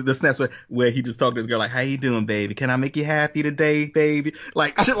 When the snaps where he just talked to his girl like, how you doing, baby? Can I make you happy today, baby?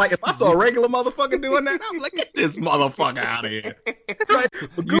 Like, shit, like, if I saw a regular motherfucker doing that, I'm like, get this motherfucker out of here. Right?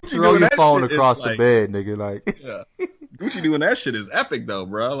 You throw your phone across the bed, nigga, like. Yeah. Gucci doing that shit is epic though,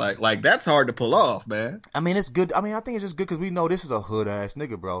 bro. Like that's hard to pull off, man. I mean, it's good. I mean, I think it's just good because we know this is a hood ass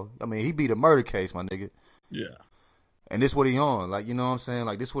nigga, bro. I mean, he beat a murder case, my nigga. Yeah. And this what he on, like, you know what I'm saying?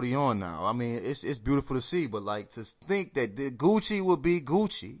 Like, this what he on now. I mean, it's beautiful to see, but like to think that the Gucci would be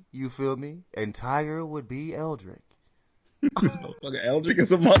Gucci, you feel me? And Tiger would be Eldrick. This motherfucker Eldrick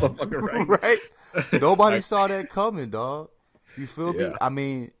is a motherfucker, right? Nobody saw that coming, dog. You feel me? Yeah. I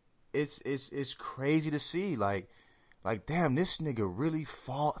mean, it's crazy to see, like, damn, this nigga really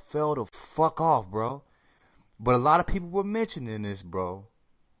fell the fuck off, bro. But a lot of people were mentioning this, bro.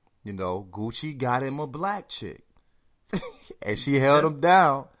 You know, Gucci got him a black chick. And she held him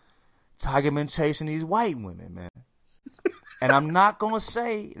down. Tiger been chasing these white women, man. And I'm not going to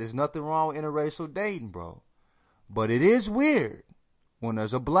say there's nothing wrong with interracial dating, bro. But it is weird when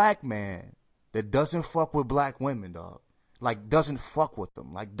there's a black man that doesn't fuck with black women, dog. Like, doesn't fuck with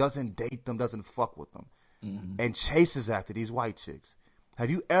them. Like, doesn't date them, doesn't fuck with them. Mm-hmm. And chases after these white chicks. Have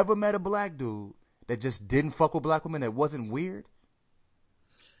you ever met a black dude that just didn't fuck with black women that wasn't weird?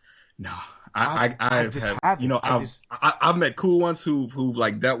 No, I just haven't. You know, I've met cool ones who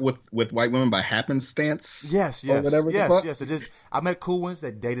like dealt with white women by happenstance. Yes. I met cool ones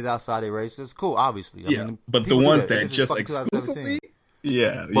that dated outside their races. Cool, obviously. Yeah, I mean, but the ones that just exclusively, they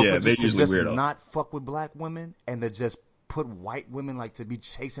usually just weirdo. Not fuck with black women and to just put white women, like, to be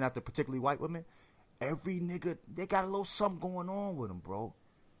chasing after particularly white women. Every nigga, they got a little something going on with them, bro.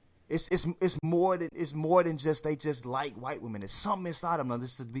 It's more than just they just like white women. There's something inside them. Now,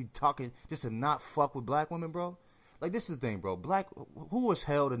 this is to be talking, just to not fuck with black women, bro. Like, this is the thing, bro. Who has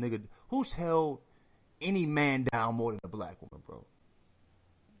held a nigga? Who's held any man down more than a black woman, bro?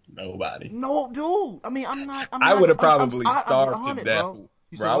 Nobody. No, dude. I mean, I would have probably starved to death.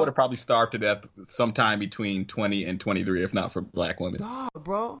 Bro, I would have probably starved to death sometime between 20 and 23, if not for black women. Dog,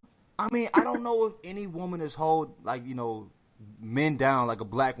 bro. I mean, I don't know if any woman has held, like, you know, men down like a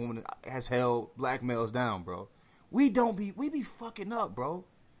black woman has held black males down, bro. We be fucking up, bro.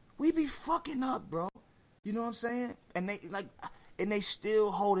 We be fucking up, bro. You know what I'm saying? And they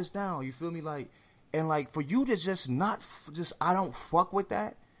still hold us down. You feel me? Like, and like, for you to just not, I don't fuck with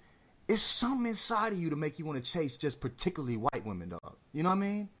that. It's something inside of you to make you want to chase just particularly white women, dog. You know what I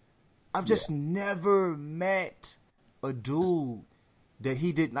mean? I've just never met a dude that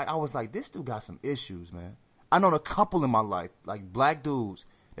he didn't, like, I was like, this dude got some issues, man. I known a couple in my life, like, black dudes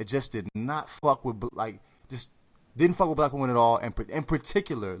that just did not fuck with, like, just didn't fuck with black women at all, and in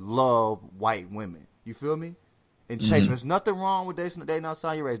particular, love white women. You feel me? And chase There's nothing wrong with dating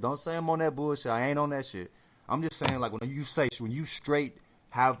outside your race. Don't say I'm on that bullshit. I ain't on that shit. I'm just saying, like, when you straight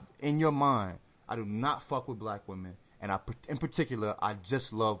have in your mind, I do not fuck with black women, and in particular, I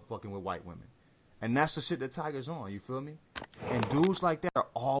just love fucking with white women. And that's the shit that Tiger's on, you feel me? And dudes like that are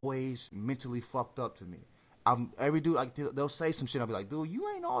always mentally fucked up to me. Every dude, like, they'll say some shit, I'll be like, dude, you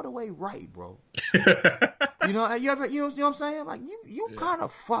ain't all the way right, bro. You know what I'm saying? Like, you kind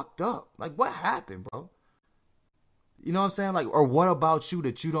of fucked up. Like, what happened, bro? You know what I'm saying? Like, or what about you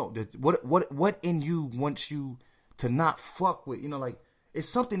that you don't, what in you wants you to not fuck with? You know, like, it's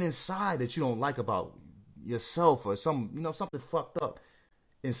something inside that you don't like about yourself, or something fucked up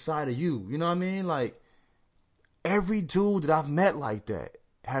inside of you. You know what I mean? Like, every dude that I've met like that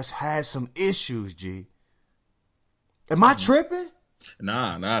has had some issues, G. Am I tripping?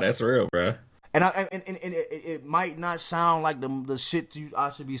 Nah, that's real, bro. And it might not sound like the shit I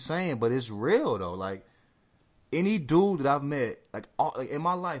should be saying, but it's real though. Like, any dude that I've met, like in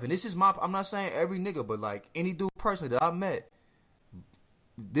my life, and this is I'm not saying every nigga, but like any dude personally that I've met,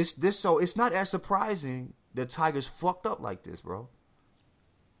 so it's not as surprising that Tiger's fucked up like this, bro.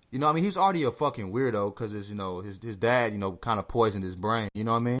 You know what I mean? He's already a fucking weirdo because his dad, kind of poisoned his brain. You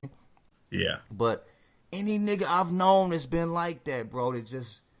know what I mean? Yeah. But any nigga I've known that's been like that, bro, that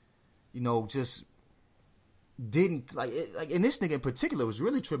just didn't like it, like, and this nigga in particular was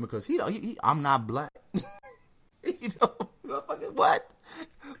really tripping because I'm not black. Fucking what?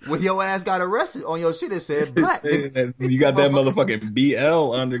 When your ass got arrested on your shit, it said black. You got that motherfucking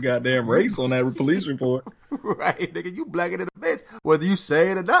BL under goddamn race on that police report. Right, nigga, you blacker than a bitch, whether you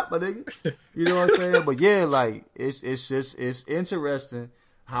say it or not, my nigga. You know what I'm saying? But yeah, like, it's interesting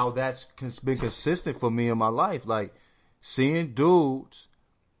how that's been consistent for me in my life. Like, seeing dudes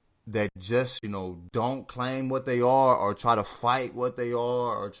that just, don't claim what they are or try to fight what they are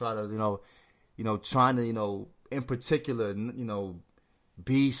or try to, trying to, in particular,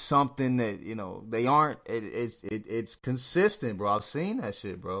 be something that, they aren't. It's consistent, bro. I've seen that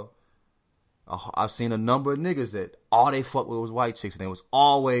shit, bro. I've seen a number of niggas that all they fuck with was white chicks and they was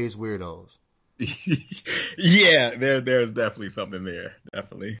always weirdos. Yeah, there's definitely something there.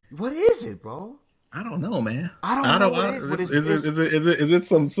 Definitely. What is it, bro? I don't know, man. I don't know what it is. Is it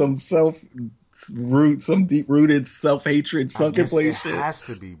some deep rooted self hatred sunken place shit? It has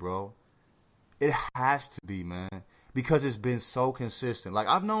to be, bro. It has to be, man, because it's been so consistent. Like,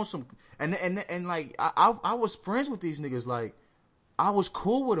 I've known some, and like I was friends with these niggas. Like, I was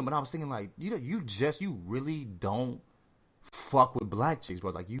cool with them, but I was thinking, like, you really don't fuck with black chicks,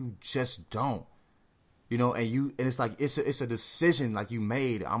 bro. Like, you just don't, and it's like it's a decision like you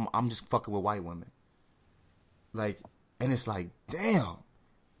made. I'm just fucking with white women, like, and it's like, damn,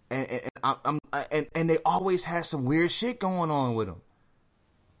 and they always had some weird shit going on with them.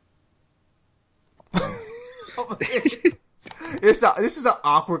 This is an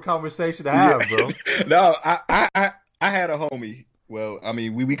awkward conversation to have, bro. No, I had a homie. Well, I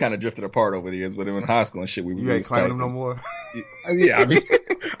mean, we kind of drifted apart over the years, but in high school and shit, you ain't claiming them no more. Yeah,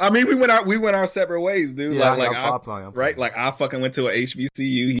 I mean, we went our separate ways, dude. Yeah, right? Like, I fucking went to a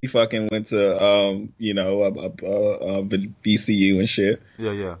HBCU. He fucking went to the VCU and shit.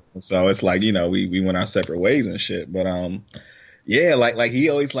 Yeah. So it's like, we went our separate ways and shit. But yeah, like he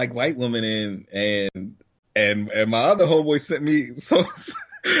always liked white women and my other homeboy sent me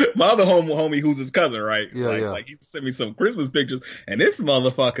my other homie who's his cousin, right? Yeah. Like, he sent me some Christmas pictures, and this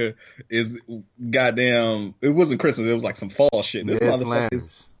motherfucker is goddamn. It wasn't Christmas; it was like some fall shit. This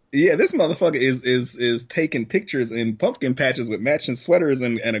motherfucker is taking pictures in pumpkin patches with matching sweaters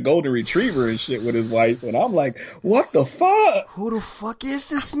and a golden retriever and shit with his wife, and I'm like, what the fuck? Who the fuck is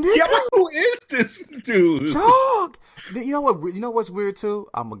this nigga? Yeah, who is this dude? Dog. You know what? You know what's weird too?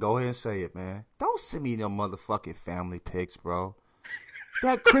 I'm gonna go ahead and say it, man. Don't send me no motherfucking family pics, bro.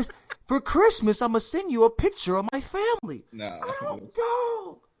 For Christmas, I'm gonna send you a picture of my family. Nah.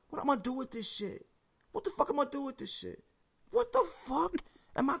 Dog. What am I gonna do with this shit? What the fuck am I gonna do with this shit? What the fuck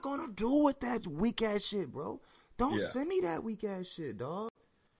am I gonna do with that weak ass shit, bro? Don't send me that weak ass shit, dog.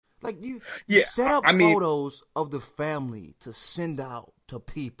 Like, you set up photos of the family to send out to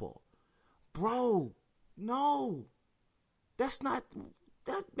people, bro. No, that's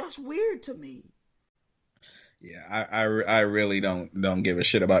weird to me. Yeah, I really don't give a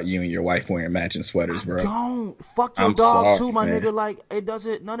shit about you and your wife wearing matching sweaters, bro. Don't fuck your dog too, my nigga. Like, it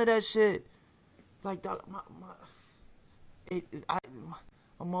doesn't, none of that shit. Like, dog, my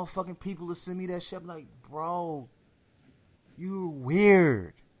motherfucking people to send me that shit. I'm like, bro, you're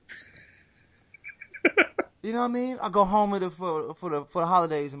weird. You know what I mean? I go home with it for the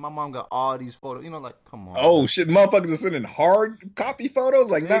holidays, and my mom got all these photos. Like, come on. Oh, man. Shit, motherfuckers are sending hard copy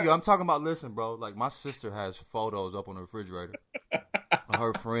photos? Like, nigga, I'm talking about, listen, bro. Like, my sister has photos up on the refrigerator of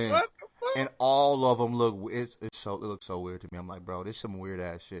her friends. And all of them it looks so weird to me. I'm like, bro, this is some weird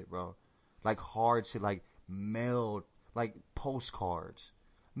ass shit, bro. Like hard shit, like mailed, like postcards.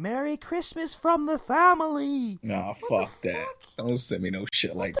 Merry Christmas from the family. Nah, fuck that. Don't send me no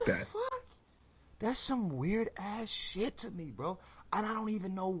shit like that. Fuck? That's some weird ass shit to me, bro. And I don't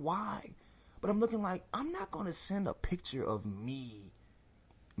even know why. But I'm looking like, I'm not going to send a picture of me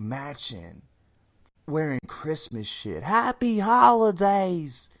matching, wearing Christmas shit. Happy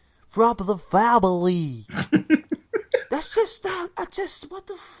holidays from the family. That's just, what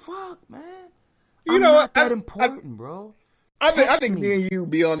the fuck, man? I'm not that important, bro. I think me and you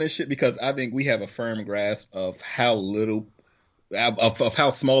be on this shit because I think we have a firm grasp of how little, of how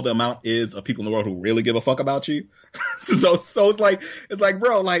small the amount is of people in the world who really give a fuck about you. so it's like,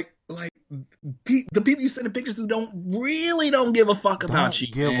 bro, like the people you sending pictures to don't give a fuck about you.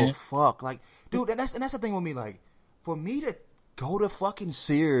 Give a fuck, like, dude. And that's the thing with me. Like, for me to go to fucking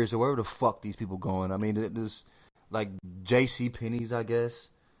Sears or wherever the fuck these people going. I mean, there's like J.C. Penney's, I guess.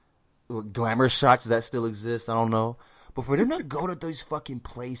 Glamour Shots, that still exists. I don't know. But for them to go to those fucking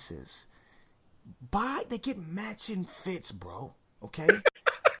places, they get matching fits, bro. Okay?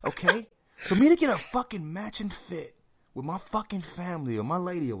 Okay? So me to get a fucking matching fit with my fucking family or my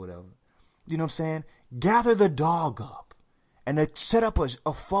lady or whatever, you know what I'm saying? Gather the dog up and to set up a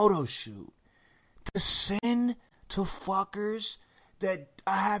photo shoot to send to fuckers that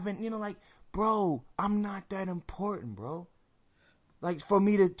I haven't, like, bro, I'm not that important, bro. Like, for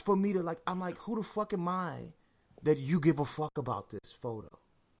me to, like, I'm like, who the fuck am I that you give a fuck about this photo?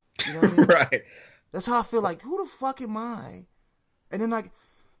 You know what I mean? Right. That's how I feel. Like, who the fuck am I? And then, like,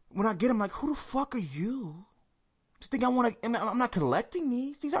 when I get them, like, who the fuck are you? Do you think I want to? I'm not collecting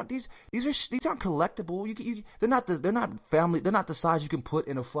these. These aren't collectible. They're not family. They're not the size you can put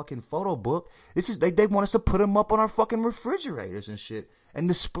in a fucking photo book. They want us to put them up on our fucking refrigerators and shit and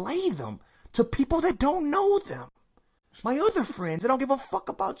display them to people that don't know them. My other friends, they don't give a fuck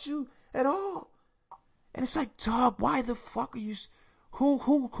about you at all. And it's like, dog, why the fuck are you?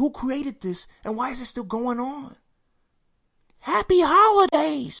 Who created this, and why is it still going on? Happy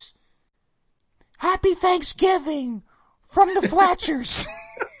holidays, happy Thanksgiving from the Fletchers.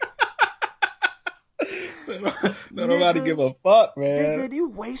 Nobody give a fuck, man. Nigga, you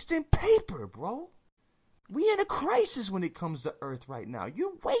wasting paper, bro. We in a crisis when it comes to Earth right now.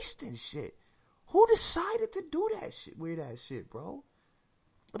 You wasting shit. Who decided to do that shit? Weird ass shit, bro.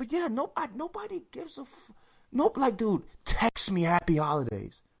 But yeah, nobody gives a nope. Like, dude, text me happy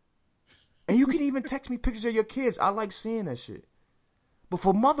holidays. And you can even text me pictures of your kids. I like seeing that shit. But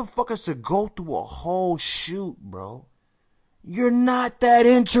for motherfuckers to go through a whole shoot, bro, you're not that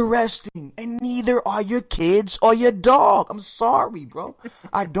interesting. And neither are your kids or your dog. I'm sorry, bro.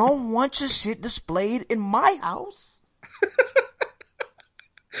 I don't want your shit displayed in my house.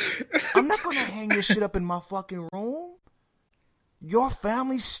 I'm not gonna hang your shit up in my fucking room. Your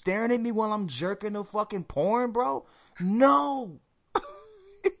family staring at me while I'm jerking the fucking porn, bro? No.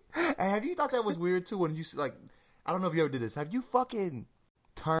 And have you thought that was weird too when you, like, I don't know if you ever did this. Have you fucking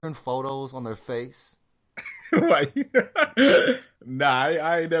turned photos on their face? Like, nah,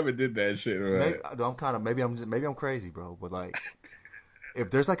 I never did that shit. Right? Maybe I'm crazy, bro. But like,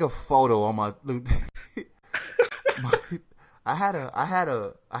 if there's like a photo on my I had a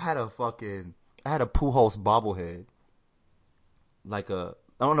Pujols bobblehead, like a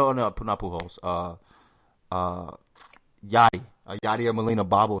not Pujols, Yachty, a Yachty or Molina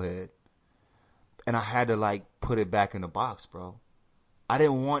bobblehead, and I had to like put it back in the box, bro. I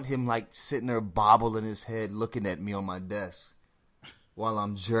didn't want him like sitting there bobbling his head, looking at me on my desk while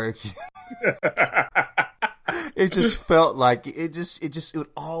I'm jerking. It just felt like it would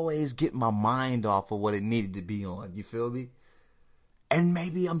always get my mind off of what it needed to be on. You feel me? And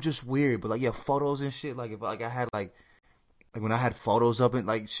maybe I'm just weird, but like, yeah, photos and shit. Like, if like I had like when I had photos up and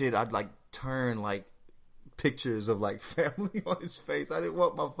like shit, I'd like turn like pictures of like family on his face. I didn't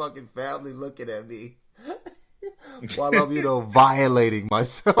want my fucking family looking at me while I'm, violating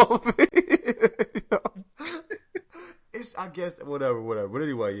myself. It's, I guess, whatever. But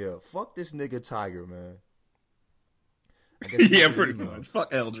anyway, yeah, fuck this nigga Tiger, man. Yeah, pretty much.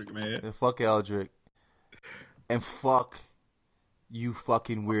 Fuck Eldrick, man. And fuck Eldrick. And fuck you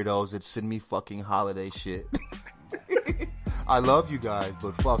fucking weirdos that send me fucking holiday shit. I love you guys,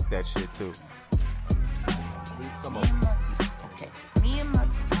 but fuck that shit too. Leave some of them.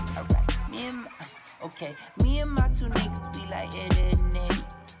 Okay, me and my two niggas, we like Eddie and Eddie.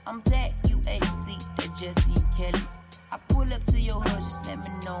 I'm Zach, you AC, they're Jesse and Kelly. I pull up to your hood, just let me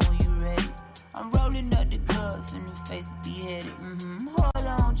know when you ready. I'm rolling up the glove in the face be headed. Hold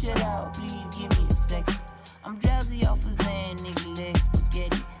on, chill out, please give me a second. I'm drowsy off of Zan, nigga, leg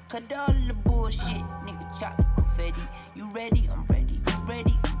spaghetti. Cut all of the bullshit, nigga, chop the confetti. You ready? I'm ready. You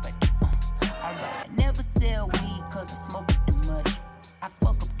ready? I'm ready. Alright, I never sell weed cause I smoke it too much. I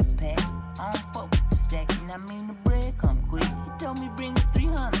fuck up the pack, I don't fuck with the sack. And I mean the bread come quick. He told me bring the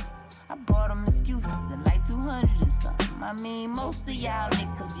 300. I brought him excuses and like 200 and something. I mean, most of y'all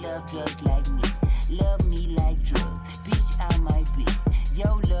niggas love drugs like me. Love me like drugs. Bitch, I might be.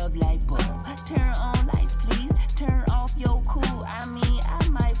 Yo, love like bulb. Turn on lights, please. Turn off your cool. I mean, I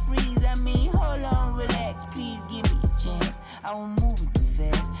might freeze. I mean, hold on, relax. Please give me a chance. I was moving too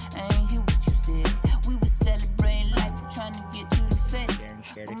fast. I ain't hear what you said. We was celebrating life and trying to get to the fed.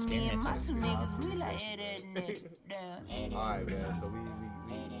 Me and my two niggas, we like that nigga. Damn. Alright, man. So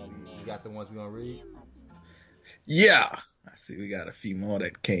we got the ones we gonna read? Yeah. I see we got a few more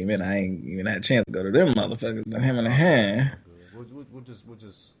that came in. I ain't even had a chance to go to them motherfuckers. But him in the hand. We'll just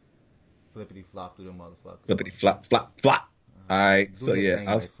flippity flop through them motherfuckers. Flippity flop, flop, flop. All right. So yeah, thing,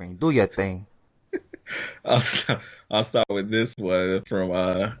 my friend. Do your thing. I'll start with this one from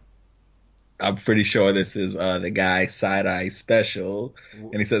I'm pretty sure this is the guy Side Eye Special,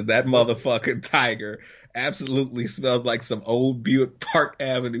 and he says that motherfucking tiger absolutely smells like some old Buick Park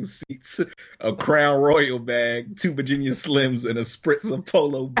Avenue seats, a Crown Royal bag, 2 Virginia Slims, and a spritz of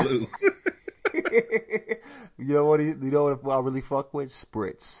Polo Blue. You know what I really fuck with?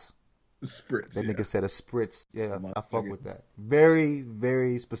 Spritz. Spritz. That nigga said a spritz. Yeah, I fuck nigga. with that. Very,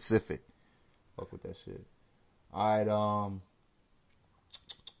 very specific. Fuck with that shit. Alright, alright.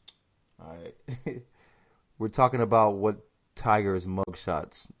 We're talking about what Tiger's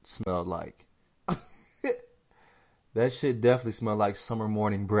mugshots smelled like. That shit definitely smelled like summer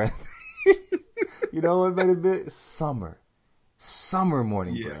morning breath. You know what made it bit? Summer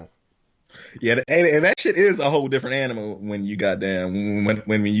morning breath. Yeah, and that shit is a whole different animal when you goddamn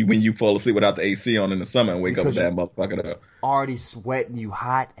when you fall asleep without the AC on in the summer and wake up with that motherfucker up. Already sweating, you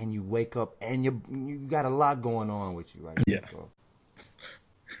hot, and you wake up and you got a lot going on with you right now, bro.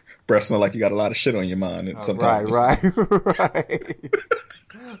 Breath smell like you got a lot of shit on your mind. And sometimes right.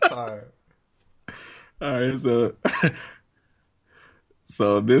 All right,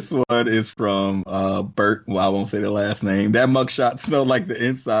 so this one is from Bert. Well, I won't say the last name. That mugshot smelled like the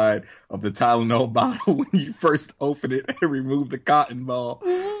inside of the Tylenol bottle when you first opened it and removed the cotton ball.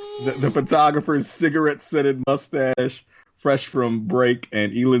 The photographer's cigarette-scented mustache, fresh from break,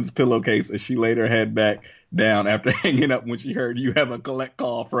 and Ellen's pillowcase as she laid her head back down after hanging up when she heard you have a collect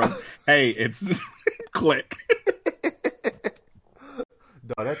call from, hey, it's click.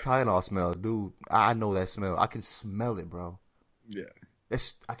 Dog, that Tylenol smell, dude. I know that smell. I can smell it, bro. Yeah.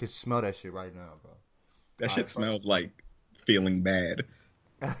 I can smell that shit right now, bro. That shit smells like feeling bad.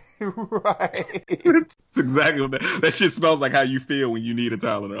 Right. It's exactly what that shit smells like how you feel when you need a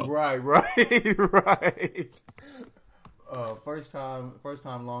Tylenol. Right. First time,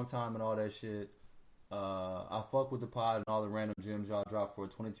 long time, and all that shit. I fuck with the pod and all the random gems y'all drop for a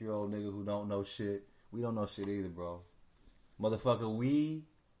 23-year-old nigga who don't know shit. We don't know shit either, bro. Motherfucker, we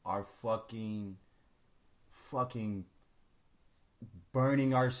are fucking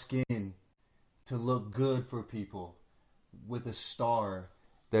burning our skin to look good for people with a star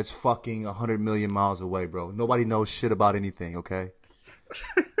that's fucking 100 million miles away, bro. Nobody knows shit about anything, okay?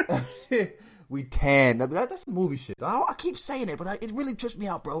 We tan. That's movie shit. I keep saying it, but it really trips me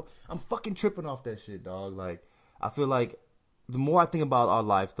out, bro. I'm fucking tripping off that shit, dog. Like, I feel like the more I think about our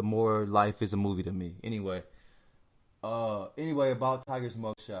life, the more life is a movie to me. Anyway, about Tiger's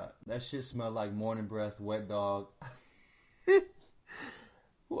mugshot. That shit smelled like morning breath, wet dog.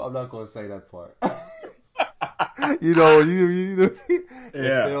 Well, I'm not gonna say that part. you know, it's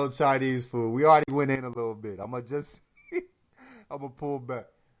still Chinese food. We already went in a little bit. I'm gonna pull back.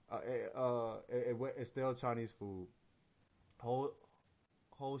 It's still Chinese food. Whole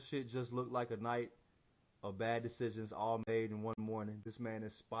shit just looked like a night of bad decisions all made in one morning. This man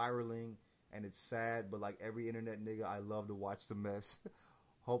is spiraling, and it's sad. But like every internet nigga, I love to watch the mess.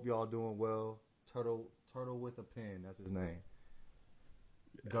 Hope y'all doing well. Turtle with a pen. That's his name.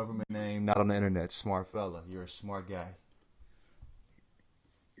 Government name, not on the internet. Smart fella. You're a smart guy.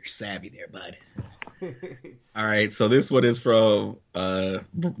 You're savvy there, bud. All right, so this one is from the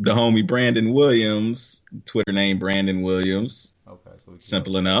homie Brandon Williams. Twitter name Brandon Williams. Okay, so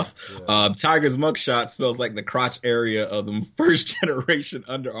simple enough. Yeah. Tiger's mugshot smells like the crotch area of the first generation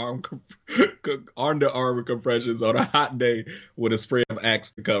Under Armour compressions on a hot day with a spray of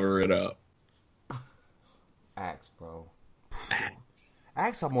Axe to cover it up. Axe, bro.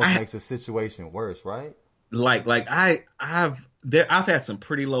 Axe almost makes the situation worse, right? I've had some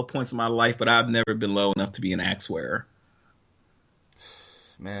pretty low points in my life, but I've never been low enough to be an Axe wearer.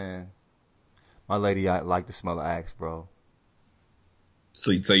 Man, my lady, I like the smell of Axe, bro.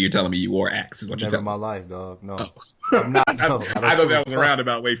 So you're telling me you wore Axe? Is what Never you're in telling my me? life, dog. No. Oh. I'm not. No, I thought that was a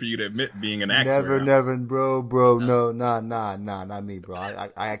roundabout way for you to admit being an Axe wearer. Never, bro. No, nah, not me, bro. I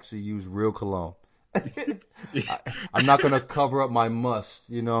actually use real cologne. I'm not gonna cover up my must,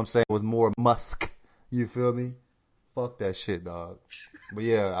 you know what I'm saying, with more musk. You feel me? Fuck that shit, dog. But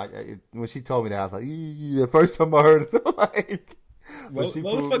yeah, when she told me that, I was like, the first time I heard it, like,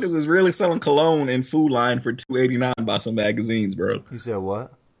 motherfuckers is really selling cologne in Food Line for $2.89 by some magazines, bro. You said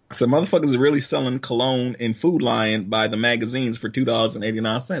what? I said motherfuckers is really selling cologne in Food Line by the magazines for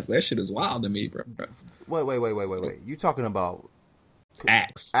 $2.89. That shit is wild to me, bro. Wait. You talking about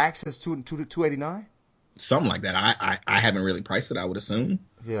Axe? Axe is $2.89? Something like that. I haven't really priced it, I would assume.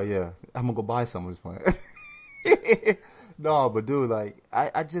 Yeah. I'm gonna go buy some of this plant. No, but dude, like,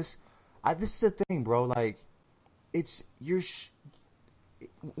 this is the thing, bro. Like,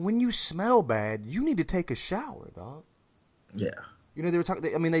 when you smell bad, you need to take a shower, dog. Yeah. You know, they were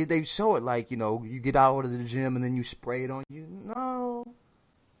talking, I mean, they show it like, you know, you get out of the gym and then you spray it on you. No.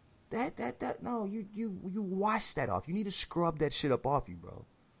 No, you wash that off. You need to scrub that shit up off you, bro.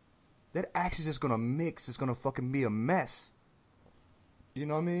 That Axe is just gonna mix. It's gonna fucking be a mess. You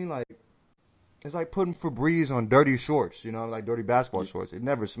know what I mean? Like, it's like putting Febreze on dirty shorts, you know, like dirty basketball shorts. It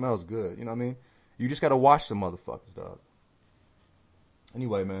never smells good, you know what I mean? You just gotta wash the motherfuckers, dog.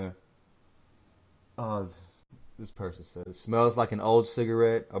 Anyway, man. This person says, it smells like an old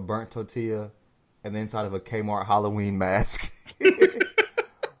cigarette, a burnt tortilla, and the inside of a Kmart Halloween mask.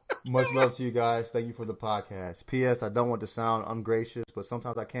 Much love to you guys. Thank you for the podcast. P.S. I don't want to sound ungracious, but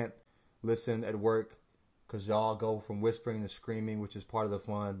sometimes I can't listen at work because y'all go from whispering to screaming, which is part of the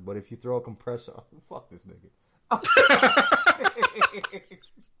fun. But if you throw a compressor, fuck this nigga.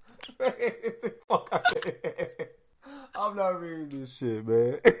 Fuck out of here. I'm not reading this shit,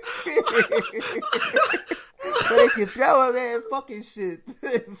 man. But if you throw it, man, fucking shit.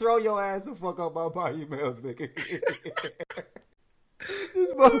 Throw your ass the fuck up on my emails, nigga.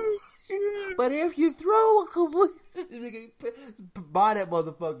 This motherfucker. But if you throw a complete, buy that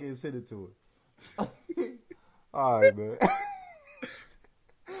motherfucker and send it to us. All right, man.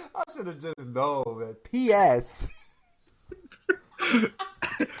 I should have just known, man. P.S.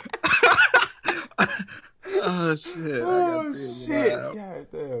 Oh shit! Oh shit! God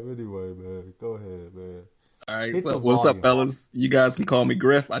damn. Anyway, man, go ahead, man. All right, so what's up, fellas? You guys can call me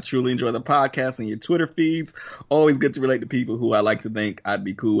Griff. I truly enjoy the podcast and your Twitter feeds. Always get to relate to people who I like to think I'd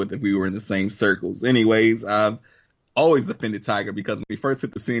be cool with if we were in the same circles. Anyways, I've always defended Tiger because when he first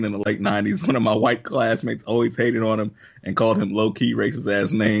hit the scene in the late 90s, one of my white classmates always hated on him and called him low-key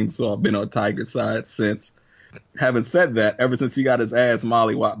racist-ass names, so I've been on Tiger's side since. Having said that, ever since he got his ass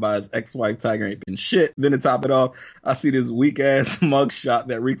mollywopped by his ex-wife, Tiger ain't been shit. Then to top it off, I see this weak-ass mugshot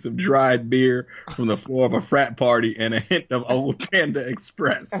that reeks of dried beer from the floor of a frat party and a hint of Old Panda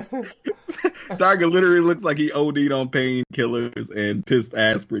Express. Tiger literally looks like he OD'd on painkillers and pissed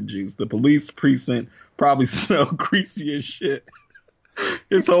aspirin juice. The police precinct probably smell greasy as shit.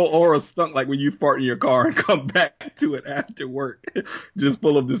 His whole aura stunk like when you fart in your car and come back to it after work, just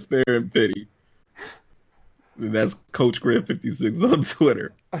full of despair and pity. That's Coach Griff 56 on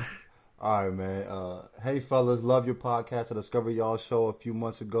Twitter. All right, man. Hey, fellas, love your podcast. I discovered y'all show a few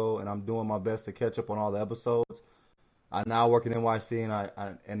months ago, and I'm doing my best to catch up on all the episodes. I now work in NYC,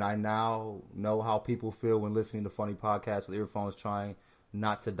 and I now know how people feel when listening to funny podcasts with earphones, trying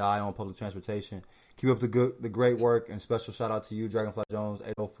not to die on public transportation. Keep up the great work, and special shout out to you, Dragonfly Jones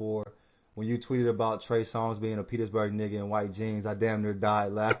 804. When you tweeted about Trey Songz being a Petersburg nigga in white jeans, I damn near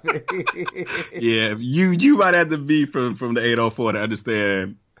died laughing. Yeah, you might have to be from the 804 to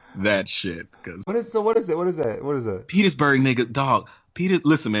understand that shit. What is that? Petersburg nigga, dog.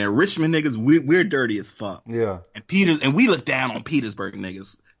 Listen, man, Richmond niggas, we're dirty as fuck. Yeah. And we look down on Petersburg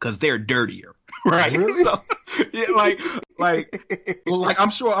niggas because they're dirtier, right? Really? So, yeah, like I'm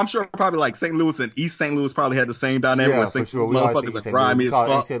sure probably like St. Louis and East St. Louis probably had the same dynamic. Yeah, St. for sure. Louis motherfuckers are grimy as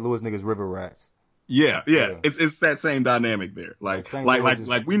fuck. St. Louis niggas river rats. Yeah. It's that same dynamic there. Like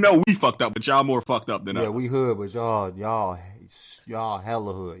we know we fucked up, but y'all more fucked up than us. Yeah, we hood, but y'all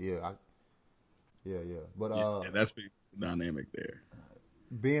hella hood. Yeah. But that's the dynamic there.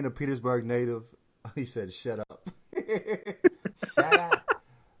 Being a Petersburg native, he said, "Shut up, shut up."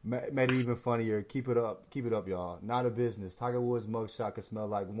 Made it even funnier. Keep it up, y'all. Not a business. Tiger Woods' mugshot could smell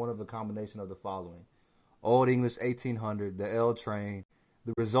like one of the combination of the following: Old English 1800, the L train,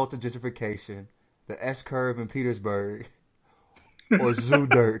 the result of gentrification, the S curve in Petersburg, or zoo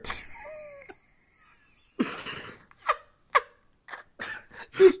dirt.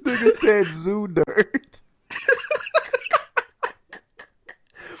 This nigga said zoo dirt.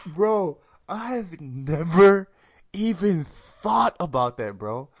 Bro, I've never even thought about that,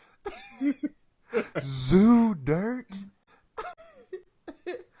 bro. Zoo Dirt.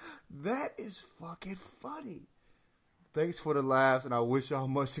 That is fucking funny. Thanks for the laughs, and I wish y'all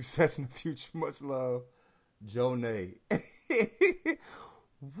much success in the future. Much love, Joe Nay.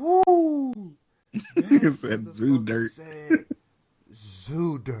 Woo! Nigga said Zoo Dirt. Said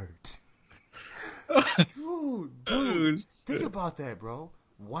Zoo Dirt. Ooh, dude, think about that, bro.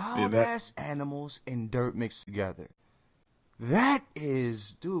 Wild ass animals and dirt mixed together. That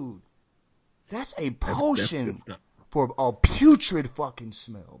is, dude. That's a potion for a putrid fucking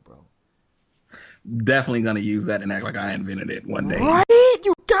smell, bro. Definitely gonna use that and act like I invented it one day. Right?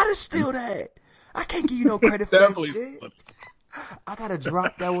 You gotta steal that. I can't give you no credit for that shit. I gotta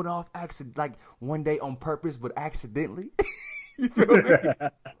drop that one off like one day on purpose, but accidentally. You feel me?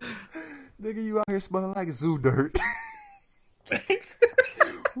 Nigga, you out here smelling like zoo dirt.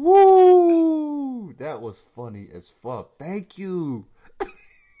 Woo! That was funny as fuck. Thank you.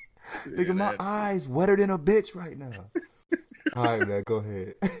 Nigga, my eyes wetter than a bitch right now. All right, man, go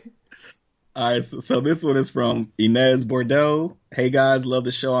ahead. All right, so this one is from Inez Bordeaux. Hey guys, love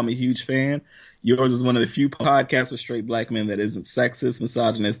the show. I'm a huge fan. Yours is one of the few podcasts with straight black men that isn't sexist,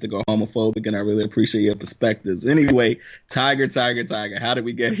 misogynistic, or homophobic, and I really appreciate your perspectives. Anyway, Tiger, how did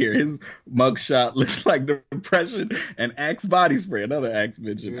we get here? His mugshot looks like depression and Axe body spray, another Axe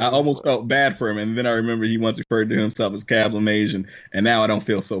mention. I almost felt bad for him, and then I remember he once referred to himself as Kablam Asian, and now I don't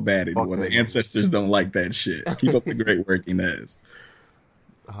feel so bad anymore. The ancestors don't like that shit. Keep up the great work, Inez.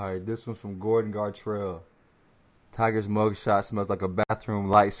 All right, this one's from Gordon Gartrell. Tiger's mugshot smells like a bathroom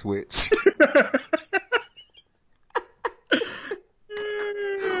light switch.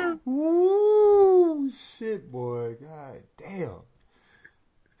 Ooh, shit, boy. God damn.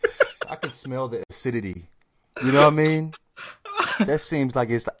 I can smell the acidity. You know what I mean? That seems like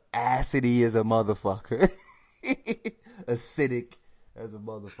it's acidy as a motherfucker. Acidic as a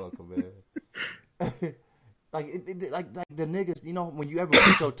motherfucker, man. like the niggas, you know, when you ever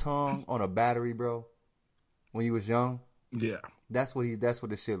put your tongue on a battery, bro, when you was young? Yeah. That's what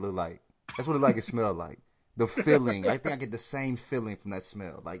the shit look like. That's what it smelled like. The feeling. I think I get the same feeling from that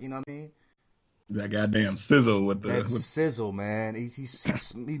smell. Like, you know what I mean? That goddamn sizzle with the... That sizzle, man.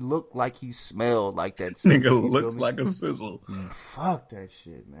 He looked like he smelled like that sizzle. Nigga looks like a sizzle. Fuck that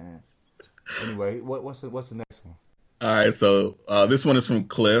shit, man. Anyway, what's the next one? All right, so this one is from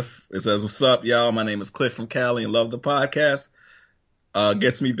Cliff. It says, "What's up, y'all? My name is Cliff from Cali and love the podcast.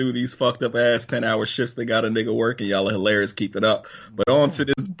 Gets me through these fucked up ass 10-hour shifts that got a nigga working. Y'all are hilarious. Keep it up." But on to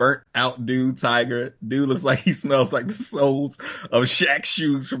this burnt out dude, Tiger. Dude looks like he smells like the soles of Shaq's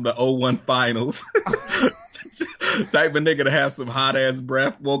shoes from the 01 finals. Type of nigga to have some hot ass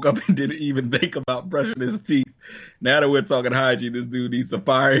breath. Woke up and didn't even think about brushing his teeth. Now that we're talking hygiene, this dude needs to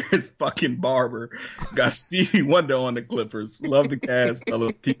fire his fucking barber. Got Stevie Wonder on the Clippers. Love the cast,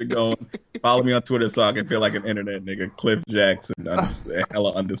 fellas. Keep it going. Follow me on Twitter so I can feel like an internet nigga. Cliff Jackson.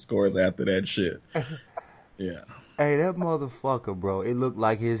 Hella underscores after that shit. Yeah. Hey, that motherfucker, bro. It looked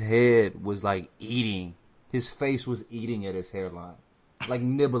like his head was like eating. His face was eating at his hairline. Like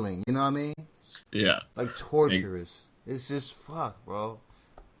nibbling. You know what I mean? Yeah. Like torturous. It's just fuck, bro.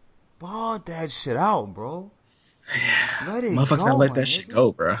 Ball that shit out, bro. Yeah. Let it Motherfuckers go, gotta let my that nigga. shit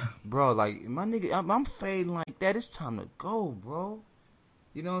go, bro. Bro, like, my nigga, I'm fading like that. It's time to go, bro.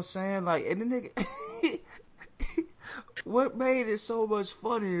 You know what I'm saying? Like, and the nigga... what made it so much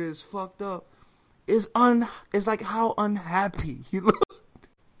funnier is fucked up. It's like how unhappy he looked.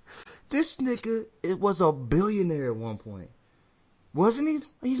 This nigga, it was a billionaire at one point. Wasn't he?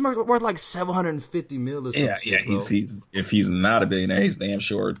 He's worth like 750 mil or something. Yeah. He's if he's not a billionaire, he's damn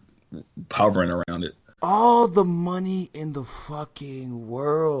sure hovering around it. All the money in the fucking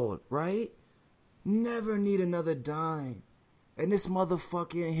world, right? Never need another dime. And this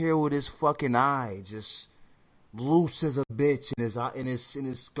motherfucker in here with his fucking eye just loose as a bitch in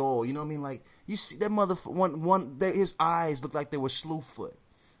his skull. You know what I mean? Like, you see that motherfucker, his eyes looked like they were slewfoot.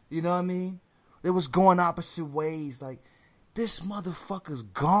 You know what I mean? They was going opposite ways. Like, this motherfucker's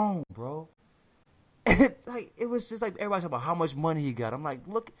gone, bro. And, like, it was just like everybody's talking about how much money he got. I'm like,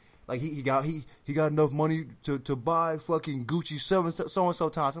 look, like he got enough money to buy fucking Gucci so and so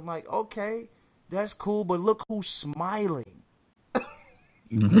times. I'm like, okay, that's cool, but look who's smiling.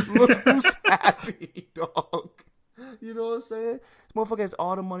 Look who's happy, dog. You know what I'm saying? This motherfucker has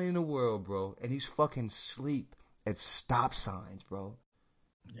all the money in the world, bro, and he's fucking sleep at stop signs, bro.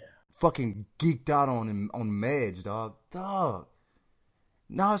 Yeah. Fucking geeked out on meds, dog. Dog.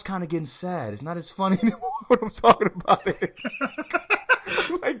 Now it's kind of getting sad. It's not as funny anymore when I'm talking about it.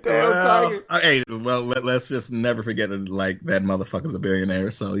 Like, damn, Tiger. Hey, well, let's just never forget that, like, that motherfucker's a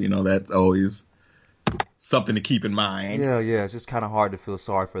billionaire. So, you know, that's always something to keep in mind. Yeah, it's just kind of hard to feel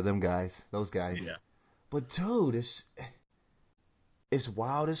sorry for those guys. Yeah. But dude, it's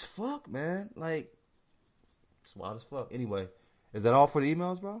wild as fuck, man. Like, it's wild as fuck. Anyway, is that all for the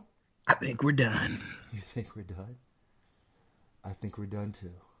emails, bro? I think we're done. You think we're done? I think we're done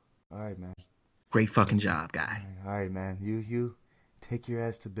too. All right, man. Great fucking job, guy. All right, man. You take your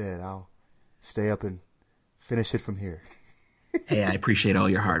ass to bed. I'll stay up and finish it from here. Hey, I appreciate all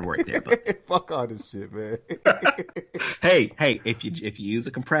your hard work there, but fuck all this shit, man. hey, if you use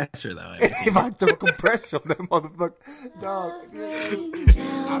a compressor though, if I throw a compressor on that motherfucker, dog.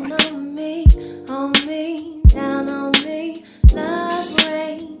 Down on me, down on me, love.